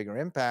even bigger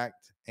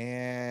impact,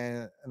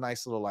 and a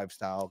nice little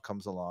lifestyle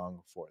comes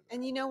along for them.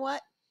 And you know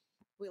what?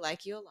 We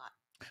like you a lot.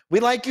 We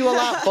like you a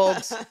lot,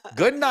 folks.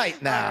 Good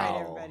night now. All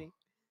right, everybody.